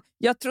 vadå?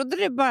 Jag trodde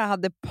du bara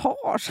hade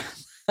par.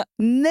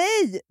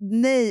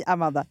 Nej,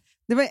 Amanda.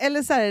 Det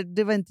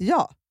var inte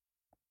jag.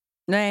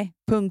 Nej.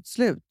 Punkt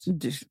slut.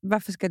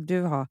 Varför ska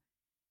du ha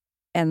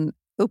en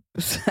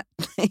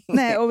uppsättning?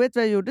 Nej, och vet du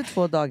vad jag gjorde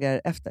 2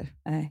 dagar efter?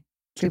 Nej.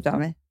 Klippte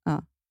mig.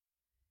 Ja.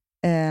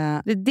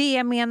 Det är det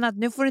jag menar.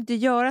 Nu får du inte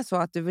göra så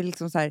att du vill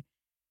liksom så här...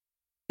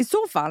 I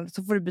så fall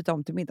så får du byta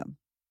om till middagen.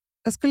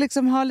 Jag skulle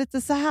liksom ha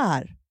lite så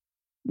här.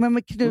 Men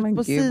med knut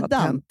på sidan. Vad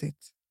töntigt.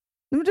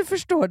 Nej, men du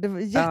förstår, det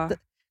var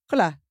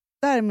Kolla,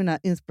 där är mina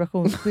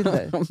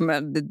inspirationsbilder.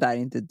 Men det där är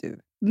inte du.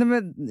 Nej,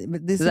 men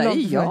det är så det långt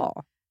är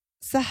jag.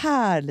 Så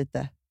här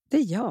lite. Det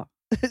är jag.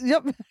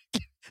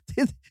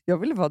 Jag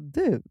vill vara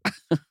du.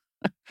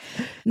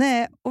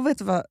 Nej, och vet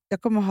du vad?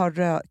 Jag kommer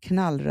ha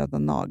knallröda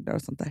naglar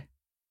och sånt där.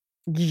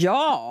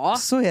 Ja!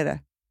 Så är det.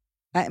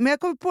 Nej, men jag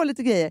kommer på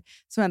lite grejer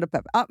som ändå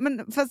peppar. Ja,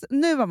 men fast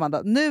nu,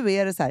 Amanda, nu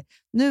är det så här.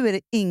 Nu är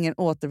det ingen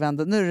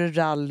återvändo. Nu är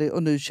det rally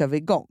och nu kör vi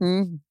igång.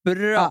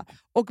 Bra. Ja,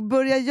 och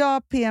börjar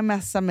jag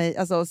PMSa mig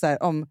alltså, så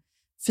här, om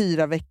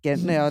 4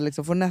 veckor när jag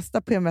liksom får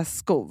nästa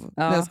PMS-skov.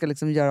 När jag ska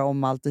liksom göra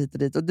om allt och hit och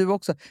dit. Och du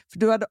också. För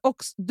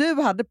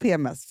du hade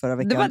PMS förra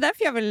veckan. Det var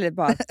därför jag ville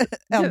bara...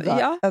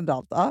 ändra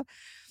allt. Ja.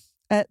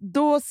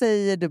 Då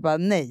säger du bara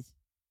nej.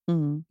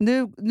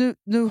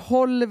 Nu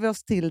håller vi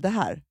oss till det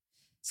här.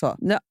 Så.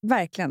 Ja,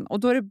 verkligen. Och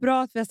då är det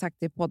bra att vi har sagt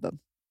det i podden.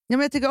 Ja,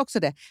 men jag tycker också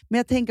det. Men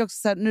jag tänker också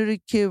så här, nu är det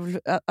kul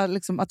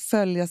att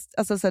följa.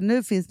 Alltså så här,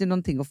 nu finns det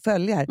någonting att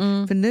följa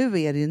här. För nu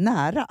är det ju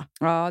nära.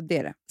 Ja, det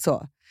är det. Så.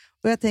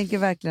 Och jag tänker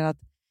verkligen att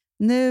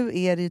nu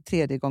är det ju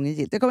 3:e gången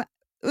gilt.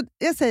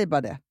 Jag säger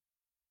bara det.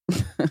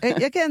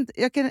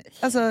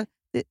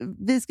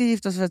 Vi ska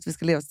gifta oss för att vi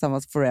ska leva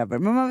tillsammans forever.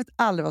 Men man vet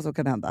aldrig vad som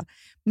kan hända.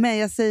 Men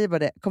jag säger bara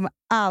det. Kommer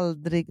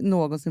aldrig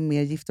någonsin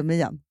mer gifta mig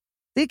igen.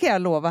 Det kan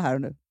jag lova här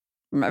och nu.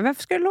 Men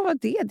varför ska du lova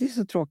det? Det är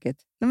så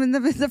tråkigt. Nej, men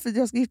därför att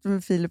jag ska gifta mig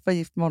med Filip och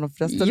gift med honom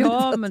för resten.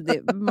 Ja, men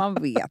man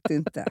vet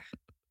inte.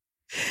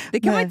 Det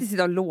kan man inte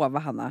sitta och lova,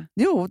 Hanna.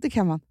 Jo, det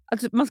kan man.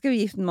 Alltså, man ska ju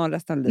gifta med någon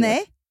resten av livet.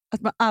 Nej,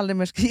 att man aldrig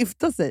mer ska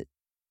gifta sig.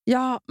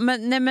 Ja,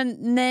 nej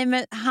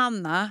men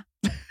Hanna.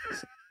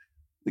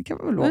 Det kan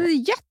man väl lova. Men det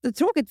är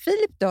jättetråkigt.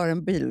 Filip dör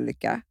en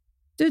bilolycka.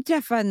 Du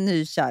träffar en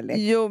ny kärlek.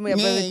 Jo, men jag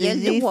behöver inte gifta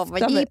mig. Nej, jag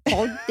lovar dig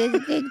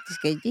podden. Du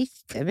ska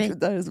gifta mig. Det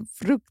där är så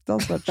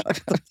fruktansvärt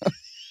sagt.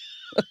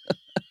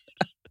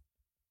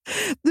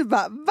 Du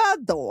bara,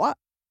 vadå?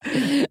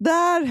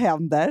 Där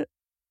händer.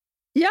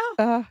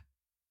 Ja.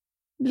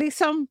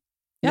 Liksom.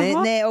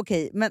 Nej,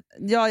 okej. Men,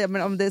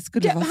 men om det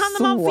skulle vara Hanna,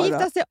 så. man får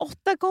gifta sig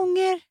 8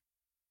 gånger.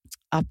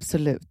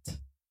 Absolut.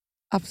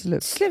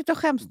 Sluta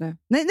skäms nu.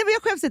 Nej, men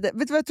jag skäms inte.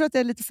 Vet du vad jag tror att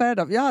jag är lite färd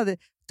av?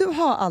 Du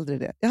har aldrig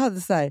det. Jag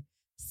hade så här,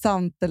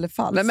 sant eller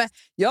falskt. Men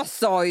jag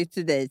sa ju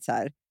till dig så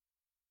här,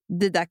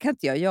 det där kan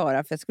inte jag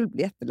göra för jag skulle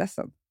bli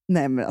jätteledsen.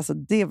 Nej, men alltså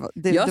det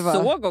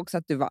var... såg också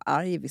att du var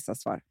arg i vissa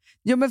svar.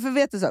 Jo, men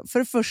vet du så, för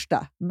det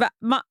första.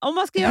 Om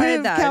man ska göra det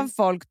där... Hur kan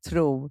folk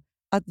tro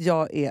att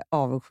jag är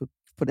avundsjuk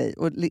på dig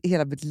och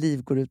hela mitt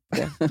liv går ut på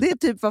det? Det är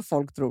typ vad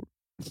folk tror.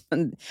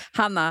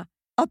 Hanna,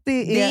 att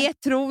det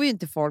tror ju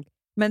inte folk.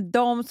 Men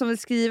de som vill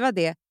skriva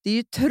det är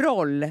ju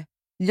troll.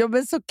 Ja,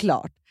 men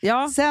såklart.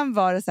 Ja. Sen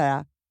var det så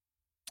här...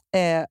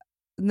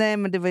 nej,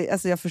 men det var,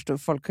 alltså jag förstår,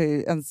 folk har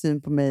ju en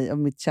syn på mig och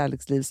mitt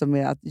kärleksliv som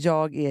är att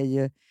jag är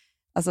ju...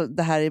 Alltså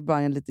det här är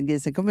bara en liten grej.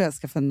 Sen kommer jag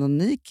skaffa någon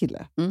ny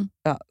kille.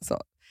 Ja,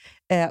 så.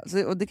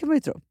 Och det kan man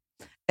ju tro.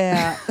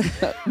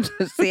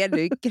 Ser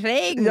du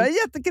kränkt? Jag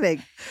är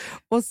jättekränkt.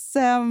 Och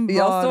sen var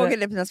jag såg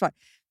det på dina svar.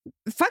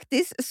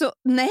 Faktiskt, så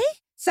nej.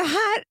 Så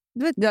här.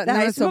 Du vet, det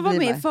här är som att vara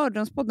med i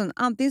Fördomspodden.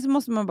 Antingen så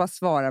måste man bara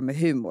svara med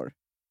humor.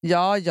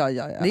 Ja.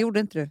 Det gjorde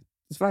inte du.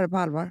 Du svarade på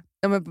allvar.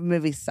 Ja, men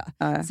med vissa.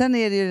 Sen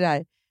är det ju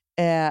det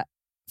där.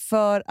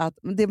 För att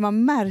det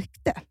man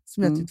märkte,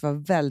 som jag tyckte var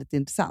väldigt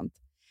intressant,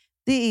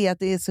 det är att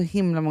det är så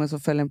himla många som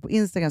följer på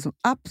Instagram som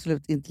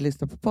absolut inte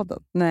lyssnar på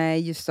podden.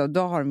 Nej, just så.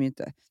 Då har de ju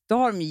inte. Då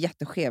har de ju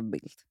jätteskev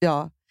bild.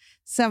 Ja.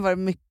 Sen var det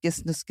mycket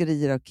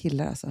snuskerier av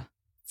killar alltså.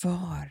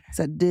 Var?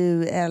 Så här,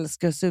 du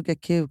älskar att suga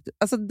kuk.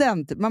 Alltså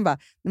den typ. Man bara,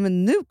 nej,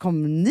 men nu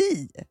kommer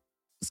ni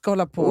ska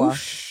hålla på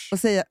och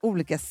säga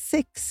olika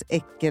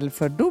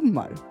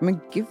sexäckelfördomar. Men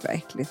gud vad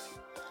äckligt.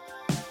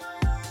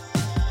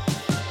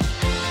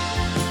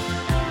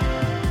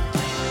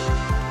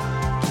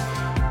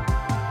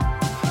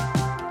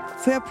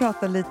 Får jag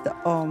prata lite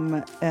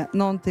om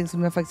någonting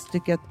som jag faktiskt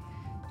tycker att...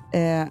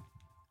 nej,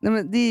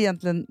 men det är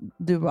egentligen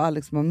du och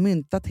Alex som har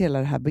myntat hela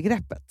det här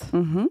begreppet.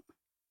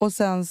 Och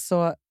sen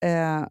så...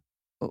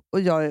 och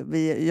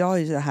jag har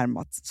ju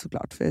härmat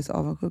såklart, för jag är så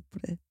avundsjuk på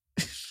dig.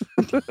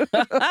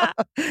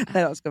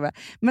 Nej, jag ska vara.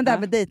 Men det här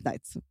med date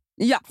nights.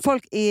 Ja.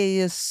 Folk är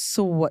ju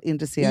så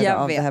intresserade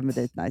av det här med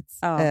date nights.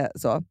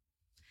 Så.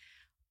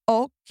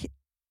 Och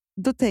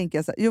då tänker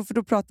jag så här, för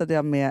då pratade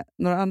jag med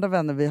några andra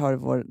vänner vi har i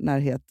vår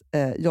närhet,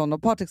 John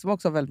och Patrik, som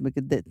också har väldigt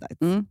mycket date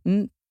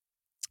nights.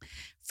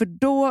 För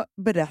då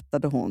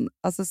berättade hon,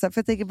 alltså så här, för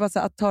jag tänker bara så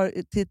här, att ta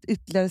till ett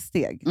ytterligare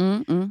steg.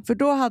 För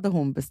då hade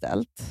hon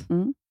beställt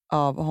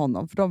av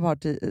honom, för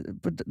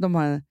de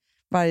har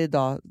varje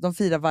dag, de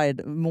firar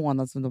varje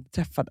månad som de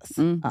träffades.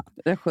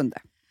 Det 7.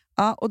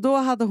 Ja, och då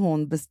hade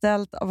hon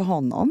beställt av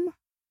honom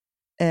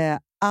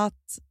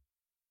att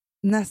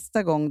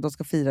nästa gång de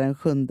ska fira den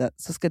 7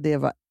 så ska det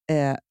vara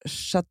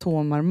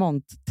Chateau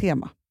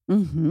Marmont-tema.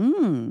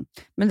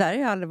 Men där har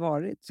jag aldrig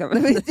varit. Så det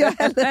vet jag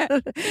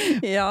heller.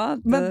 Ja,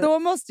 men då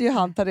måste ju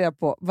han ta reda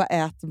på, vad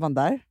äter man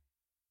där?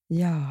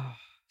 Ja.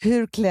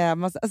 Hur klär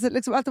man sig? Alltså,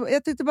 liksom,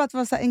 jag tyckte bara att det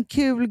var så här en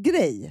kul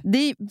grej.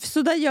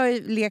 Så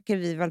där leker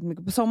vi väldigt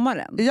mycket på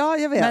sommaren. Ja,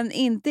 jag vet. Men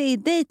inte i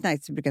date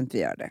night så brukar inte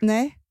vi göra det.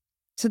 Nej.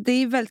 Så det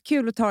är väldigt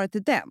kul att ta det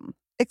till den.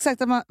 Exakt,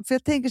 för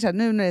jag tänker så här,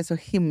 nu när det är så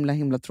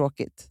himla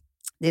tråkigt.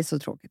 Det är så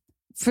tråkigt.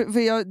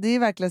 För det är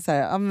verkligen så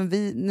här, men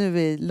nu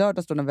i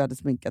lördags då när vi hade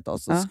sminkat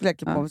oss, så skulle jag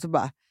klä på mig så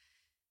bara,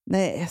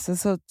 nej, sen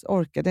så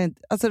orkade jag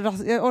inte. Alltså,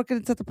 jag orkade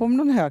inte sätta på mig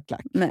någon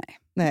högklack. Nej.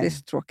 Det är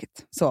så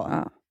tråkigt. Så.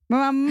 Ja. Men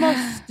man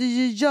måste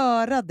ju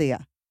göra det.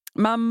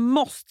 Man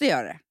måste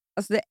göra det.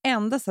 Alltså det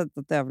enda sättet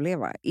att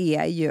överleva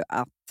är ju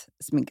att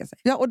sminka sig.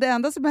 Ja, och det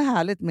enda som är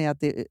härligt med att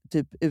det är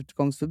typ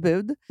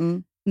utgångsförbud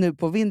nu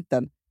på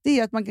vintern, det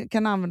är att man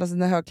kan använda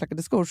sina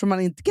högklackade skor som man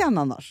inte kan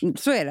annars.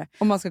 Så är det.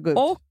 Om man ska gå ut.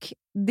 Och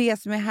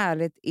det som är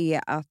härligt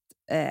är att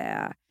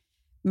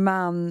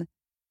man...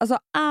 Alltså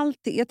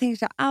jag tänker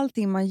så här,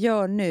 allting man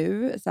gör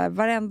nu, så här,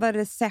 varenda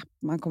recept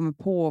man kommer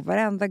på,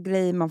 varenda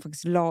grej man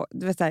faktiskt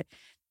du vet så här,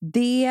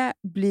 Det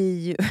blir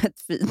ju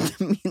ett fint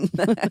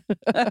minne.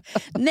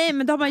 Nej,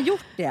 men då har man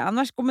gjort det.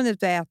 Annars går man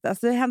ut och äter.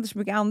 Alltså, det händer så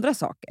mycket andra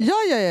saker.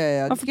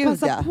 Ja. Man får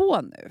passa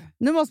på nu.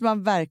 Nu måste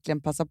man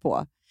verkligen passa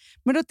på.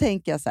 Men då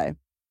tänker jag så här.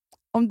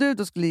 Om du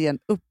då skulle ge en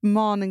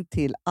uppmaning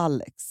till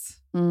Alex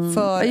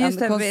för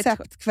en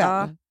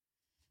konceptkväll.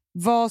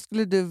 Vad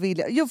skulle du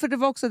vilja? Jo, för det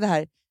var också det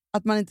här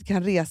att man inte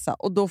kan resa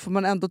och då får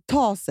man ändå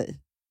ta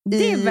sig.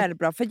 Det är väldigt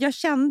bra, för jag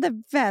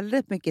kände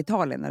väldigt mycket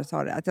Italien när du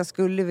sa det. Att jag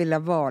skulle vilja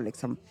vara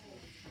liksom...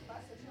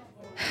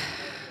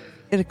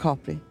 Är det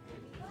Capri?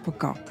 På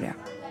Capri, ja.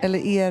 Eller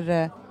är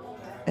det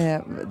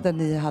där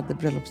ni hade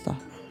bröllopsdag?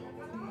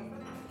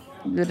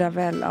 Det där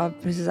väl, ja,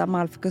 precis,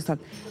 Amalfikusten.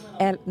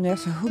 Nu är jag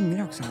så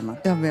hungrig också, Hanna.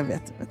 Ja, men jag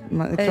vet.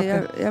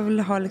 Jag vill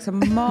ha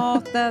liksom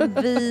maten,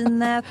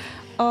 vinet.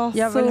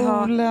 Jag vill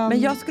ha...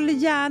 Men jag skulle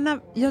gärna...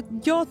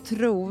 Jag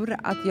tror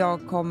att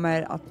jag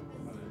kommer att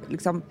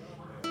liksom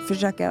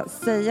försöka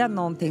säga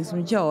någonting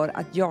som gör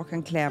att jag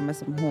kan klä mig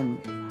som hon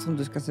som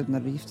du ska se ut när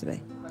du gifter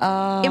dig.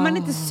 Är man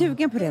inte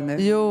sugen på det nu?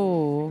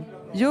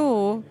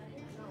 Jo.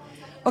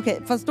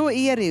 Okej, fast då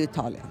är det ju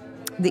Italien.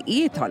 Det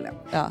är Italien.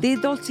 Ja. Det är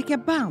Dolce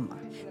Gabbana.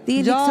 Det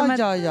är liksom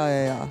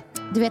ja.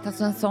 Du vet,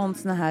 alltså en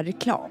sån här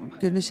reklam.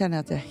 Gud, nu känner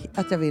jag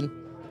att jag vill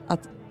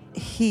att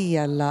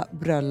hela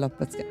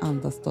bröllopet ska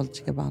andas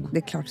Dolce Gabbana. Det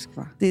är klart det ska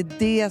vara. Det är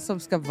det som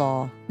ska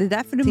vara Det är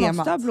därför du temat.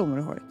 måste ha blommor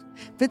i håret.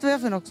 Vet du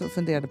vad jag också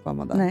funderade på,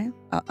 Amanda? Nej.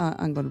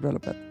 Angående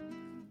bröllopet.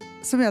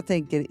 Som jag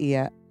tänker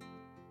är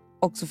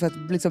också för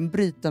att liksom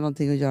bryta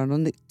någonting och göra något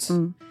nytt.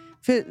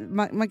 För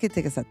man kan ju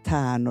tänka så här,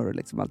 tärnor och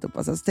liksom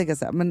alltihopa. Så tänker jag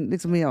så här, men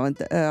liksom jag är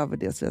inte över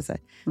det. Så jag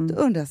säger. Då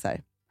undrar jag så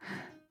här,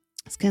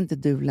 ska inte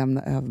du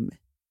lämna över mig?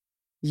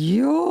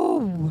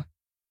 Jo!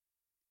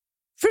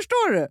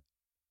 Förstår du?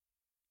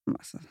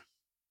 Alltså,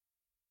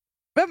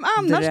 vem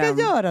annars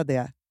ska göra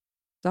det?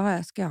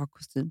 Då ska jag ha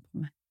kostym på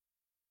mig.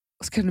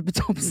 Och så kan du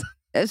byta om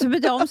sig. Så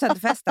byta om sig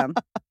till festen.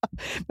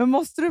 Men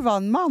måste du vara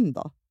en man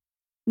då?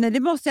 Nej, det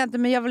måste jag inte.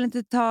 Men jag vill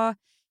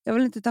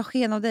inte ta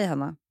sken av dig,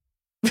 Hanna.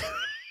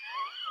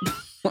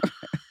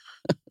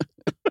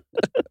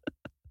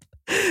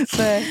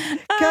 Nej.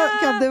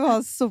 Kan du ha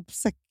en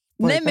sopsäck?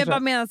 Nej, men jag bara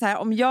menar så här.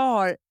 Om jag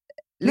har...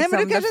 Liksom, nej,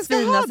 men du kanske ska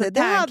ha det.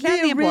 Det hade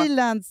ju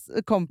Relands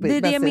kompis. Det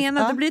är det jag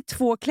menar. Då blir det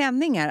 2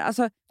 klänningar.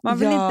 Alltså, man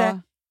vill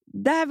inte...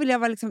 Där vill jag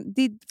vara liksom...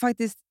 Det är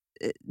faktiskt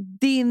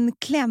din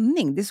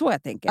klänning. Det är så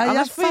jag tänker. Ja,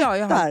 annars får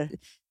jag ha...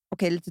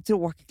 Okej, lite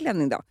tråkig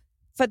klänning då.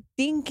 För att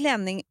din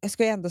klänning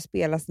ska ju ändå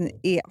spelas...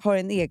 Har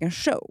en egen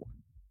show.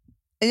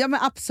 Ja, men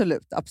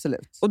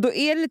absolut. Och då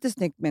är det lite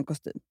snyggt med en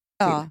kostym.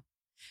 Ja.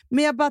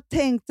 Men jag bara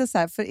tänkte så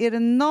här. För är det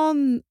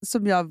någon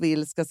som jag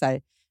vill ska så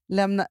här...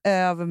 lämna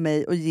över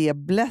mig och ge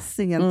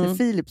blessingen till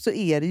Filip, så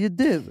är det ju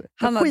du.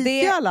 Hanna, skiter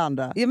ju alla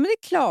andra. Ja, men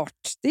det är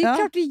klart. Det är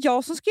klart det är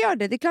jag som ska göra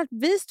det. Det är klart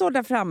vi står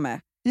där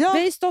framme. Ja. Vi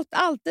har ju stått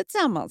alltid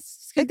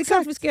tillsammans. Det är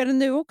klart vi ska göra det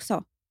nu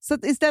också. Så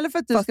att istället för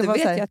att du fast ska du vara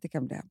vet så här... jag att det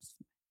kan bli hemskt.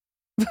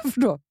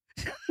 Varför då?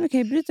 Vi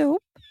kan ju bryta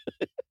ihop.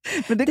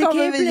 Men det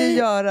kommer vi ju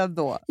göra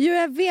då. Jo,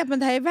 jag vet, men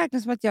det här är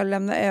verkligen som att jag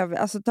lämnar över...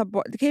 Alltså,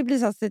 det kan ju bli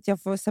så att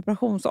jag får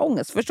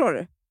separationsångest. Förstår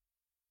du?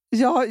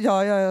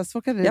 Ja,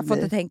 så kan det jag bli. får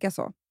inte tänka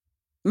så.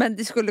 Men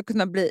det skulle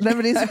kunna bli... Nej,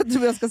 men det är så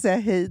att jag ska säga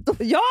hej då.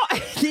 Ja,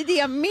 det är det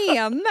jag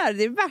menar.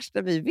 Det är det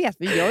värsta vi vet.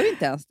 Vi gör ju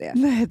inte ens det.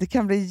 Nej, det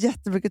kan bli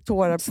jättemycket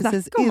tårar precis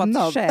innan. Snacka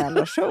om att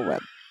stjäla showen.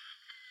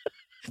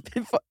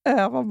 Vi får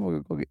öva många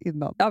gånger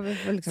innan. Ja, vi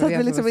får liksom, så att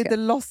vi liksom inte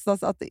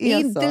låtsas att det är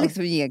inte så. Inte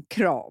liksom ge en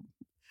kram.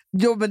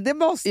 Jo, men det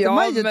måste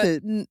man ju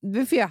typ.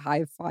 Vi får göra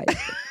high five.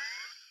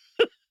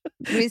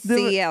 Vi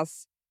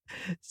ses.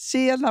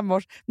 Tjena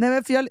mors. Nej,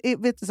 men för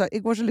vet du så,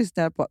 igår så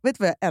lyssnade jag på... Vet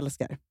du vad jag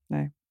älskar?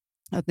 Nej.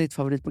 Ett nytt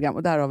favoritprogram.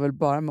 Och det här har väl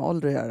bara med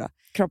ålder att göra.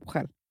 Kropp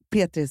själv.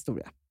 Petri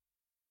Historia.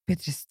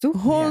 Petri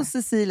Historia? Hon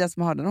Cecilia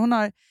som har den. Hon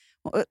har...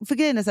 För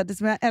grejen är så här, det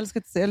som jag älskar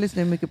att se, jag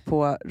lyssnar mycket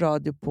på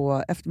radio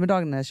på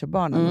eftermiddagen när jag kör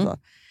barnen och så.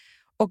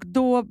 Och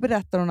då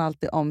berättar hon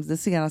alltid om det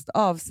senaste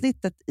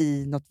avsnittet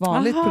i något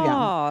vanligt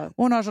program.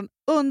 Hon har sån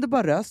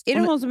underbar röst. Är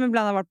det hon som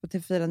ibland har varit på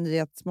TV4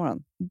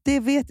 Nyhetsmorgon?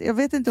 Jag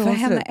vet inte hur hon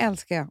ser ut. För henne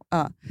älskar jag.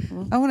 Ja.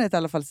 Ja, hon heter i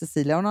alla fall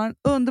Cecilia. Hon har en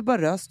underbar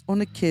röst.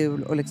 Hon är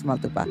kul och liksom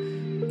allt uppe.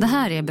 Det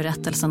här är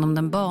berättelsen om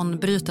den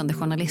banbrytande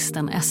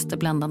journalisten Ester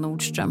Blenda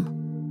Nordström.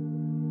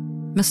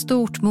 Med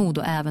stort mod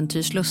och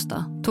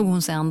äventyrslusta tog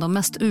hon sig an de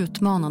mest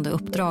utmanande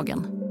uppdragen.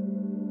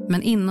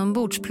 Men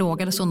inombords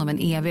plågades hon av en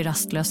evig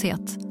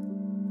rastlöshet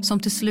som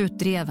till slut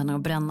drev henne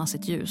att bränna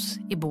sitt ljus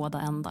i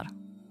båda ändar.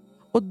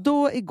 Och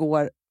då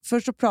igår,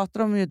 först så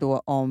pratade de ju då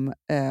om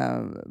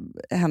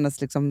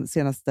hennes liksom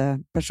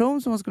senaste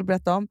person som hon skulle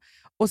berätta om.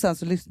 Och sen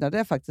så lyssnade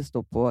jag faktiskt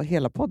då på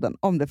hela podden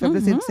om det. För jag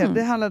blev så intresserad.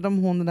 Det handlade om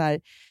hon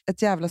där,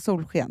 ett jävla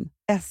solsken.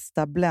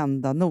 Ester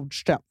Blenda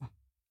Nordström.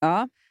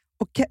 Ja.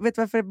 Och vet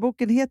du varför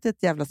boken heter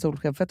ett jävla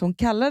solsken? För att hon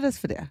kallades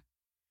för det.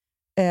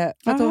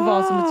 För att hon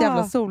var som ett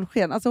jävla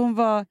solsken. Alltså hon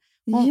var...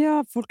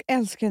 Ja, folk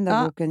älskar den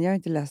där boken. Jag har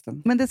inte läst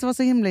den. Men det som var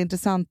så himla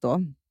intressant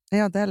då, jag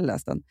har inte heller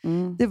läst den,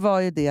 det var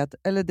ju det att,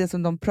 eller det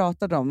som de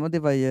pratade om, och det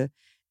var ju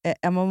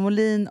Emma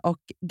Molin och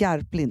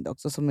Garplind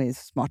också, som är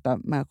smarta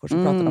människor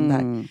som pratade om det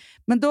här.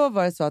 Men då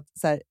var det så att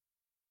så här,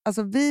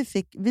 alltså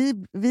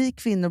vi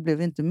kvinnor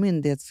blev inte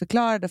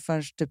myndighetsförklarade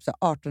förrän typ så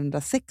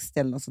 1860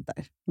 eller något sånt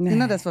där. Nej.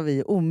 Innan dess var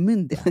vi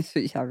omyndiga. Det är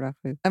så jävla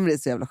sjukt. Men det är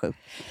så jävla sjukt.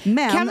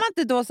 Men, kan man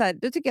inte då så här,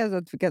 du tycker jag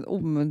att vi kan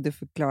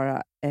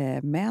omyndigförklara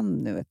män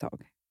nu ett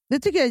tag? Det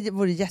tycker jag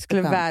vore jätteskönt.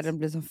 Skulle världen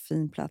bli en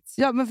fin plats?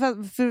 Ja, men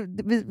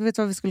för vet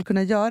du vad vi skulle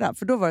kunna göra?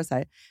 För då var det så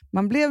här,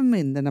 man blev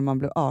myndig när man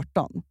blev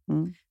 18.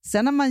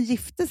 Sen när man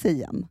gifte sig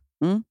igen,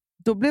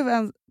 då blev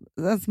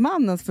ens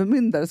mannens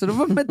förmyndare, så då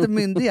var man inte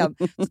myndig igen.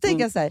 Så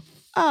tänker jag så här,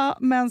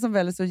 män som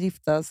väljer att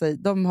gifta sig,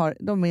 de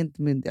är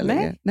inte myndiga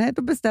längre. Nej,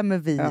 då bestämmer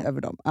vi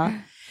över dem. Ja.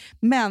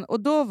 Men,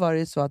 och då var det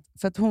ju så att,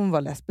 för att hon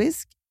var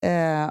lesbisk,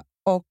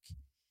 och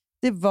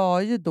det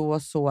var ju då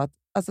så att,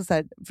 alltså så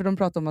här, för de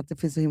pratar om att det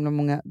finns så himla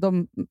många,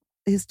 de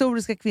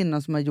historiska kvinnor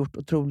som har gjort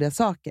otroliga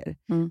saker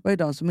var ju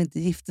de som inte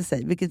gifte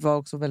sig, vilket var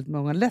också väldigt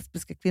många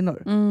lesbiska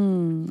kvinnor.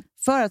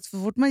 För att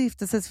så fort man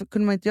gifte sig så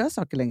kunde man inte göra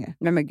saker längre.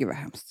 Nej, men gud vad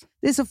hemskt.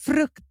 Det är så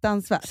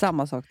fruktansvärt.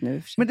 Samma sak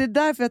nu. Men det är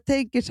därför jag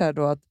tänker så här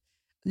då, att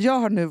jag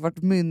har nu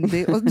varit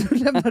myndig och nu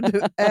lämnar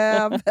du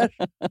över.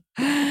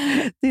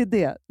 Det är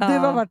det. Du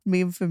har varit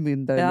min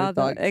förmyndare ett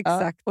tag.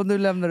 Exakt. Och nu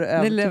lämnar du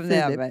över till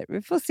Filip.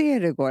 Vi får se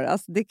hur det går.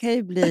 Alltså, det kan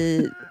ju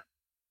bli...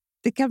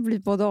 det kan bli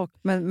både och.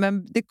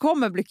 Men det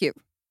kommer bli kul.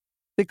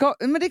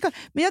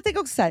 Men jag tänker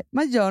också så här,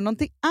 man gör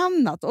någonting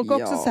annat. Och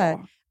också så här,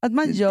 att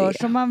man gör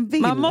som man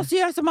vill. Man måste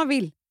göra som man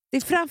vill. Det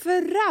är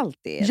framförallt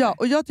det. Ja,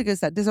 och jag tycker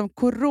så här, det som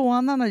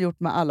coronan har gjort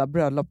med alla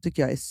bröllop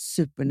tycker jag är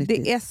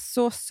supernyttigt. Det är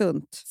så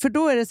sunt. För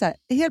då är det så här,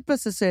 helt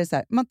plötsligt så är det så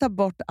här, man tar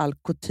bort all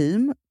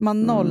kutym,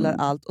 man nollar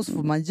allt och så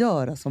får man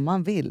göra som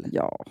man vill.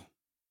 Ja.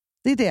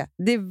 Det är det.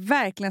 Det är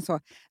verkligen så.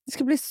 Det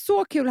ska bli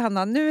så kul,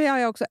 Hanna. Nu har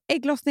jag också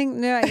ägglossning,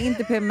 nu har jag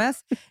inte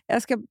PMS.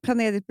 Jag ska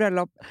planera ditt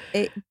bröllop.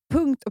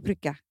 Punkt och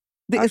pricka.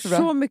 Det är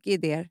så mycket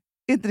idéer.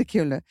 Inte det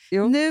kul nu?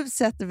 Jo. Nu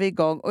sätter vi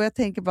igång och jag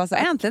tänker bara så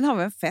här, äntligen har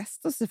vi en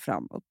fest att se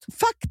fram emot.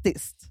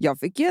 Faktiskt. Jag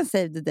fick ju en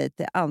save the date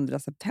till 2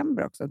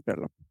 september också, ett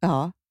bröllop.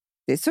 Ja.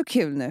 Det är så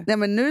kul nu. Nej,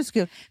 men nu är det så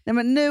kul. Nej,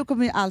 men nu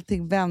kommer ju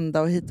allting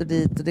vända och hit och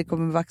dit och det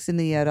kommer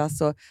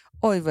vaccineras och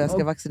oj vad jag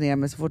ska vaccinera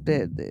mig så fort det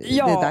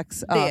är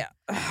dags. Ja, det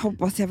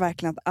hoppas jag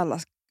verkligen att alla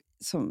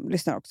som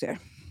lyssnar också gör.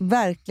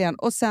 Verkligen.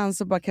 Och sen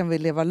så bara kan vi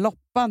leva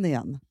loppan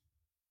igen.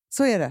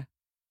 Så är det.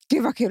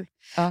 Gud vad kul.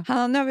 Ja.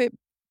 Hanna, nu har vi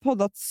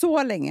poddat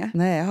så länge.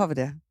 Nej, har vi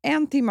det?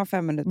 1 timme och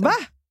 5 minuter. Va?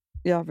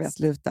 Jag vet.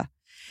 Sluta.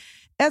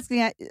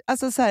 Älsklingar,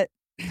 alltså så här,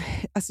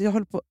 alltså jag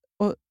håller på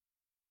att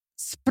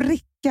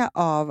spricka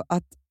av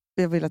att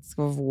jag vill att det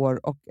ska vara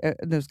vår och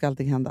nu ska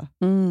allting hända.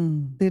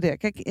 Det är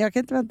det. Jag kan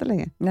inte vänta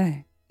länge.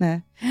 Nej.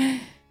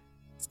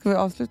 Ska vi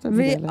avsluta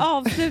med det? Vi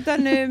avslutar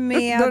nu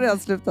med... Då har det redan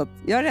slutat.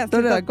 Jag har redan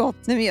slutat. Då har det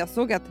gått. Nej, men jag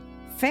såg att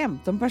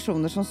 15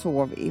 personer som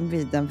sov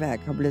invid en väg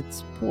har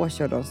blivit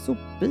påkörda av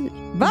sopbil.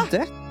 Va?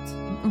 Dött.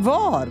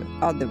 Var?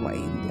 Ja, det var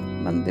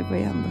Indien. Men det var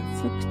ju ändå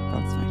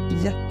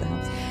fruktansvärt.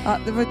 Jättehemskt. Ja,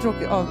 det var ju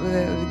tråkigt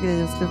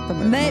grej att sluta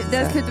med. Nej,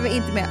 den slutar vi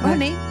inte med.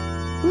 Hörrni,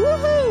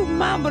 woohoo!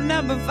 Mambo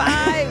number 5!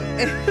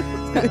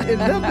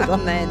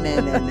 Nej.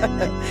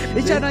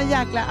 Vi kör någon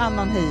jäkla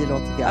annan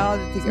hej-låt tycker jag. Ja,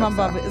 det tycker jag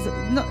bara,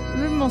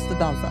 vi måste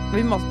dansa.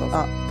 Vi måste dansa.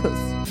 Ja, puss.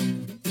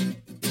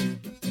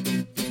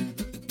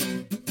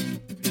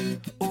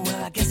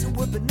 Well, I guess it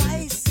would be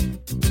nice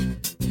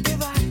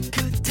if I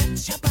could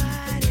touch your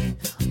body.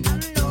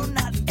 I know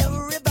not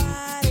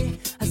everybody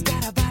has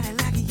got a body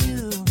like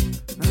you,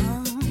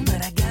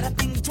 but I gotta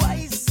think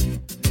twice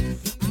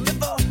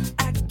before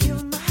I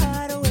give my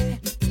heart away.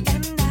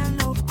 And I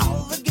know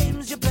all the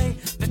games you play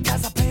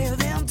because I play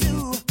them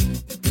too.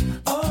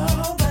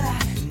 Oh, but I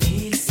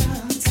need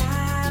some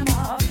time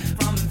off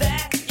from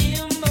that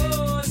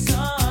emotion.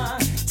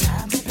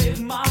 Time to pick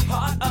my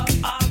heart up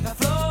off the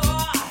floor.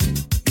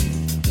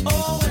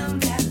 Oh, when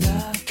that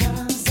love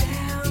comes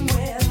down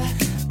with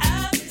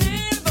a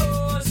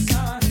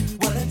devotion.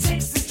 Well, it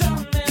takes a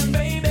strong man,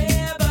 baby,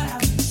 but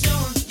I'm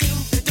showing you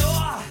the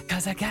door.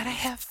 'Cause I gotta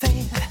have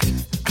faith.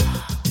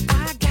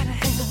 I gotta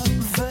have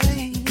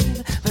faith.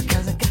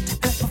 Because I got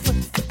to have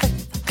faith.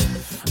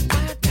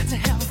 I got to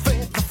have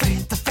faith.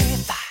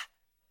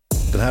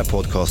 Den här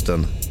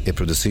podcasten är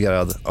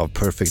producerad av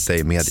Perfect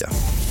Day Media.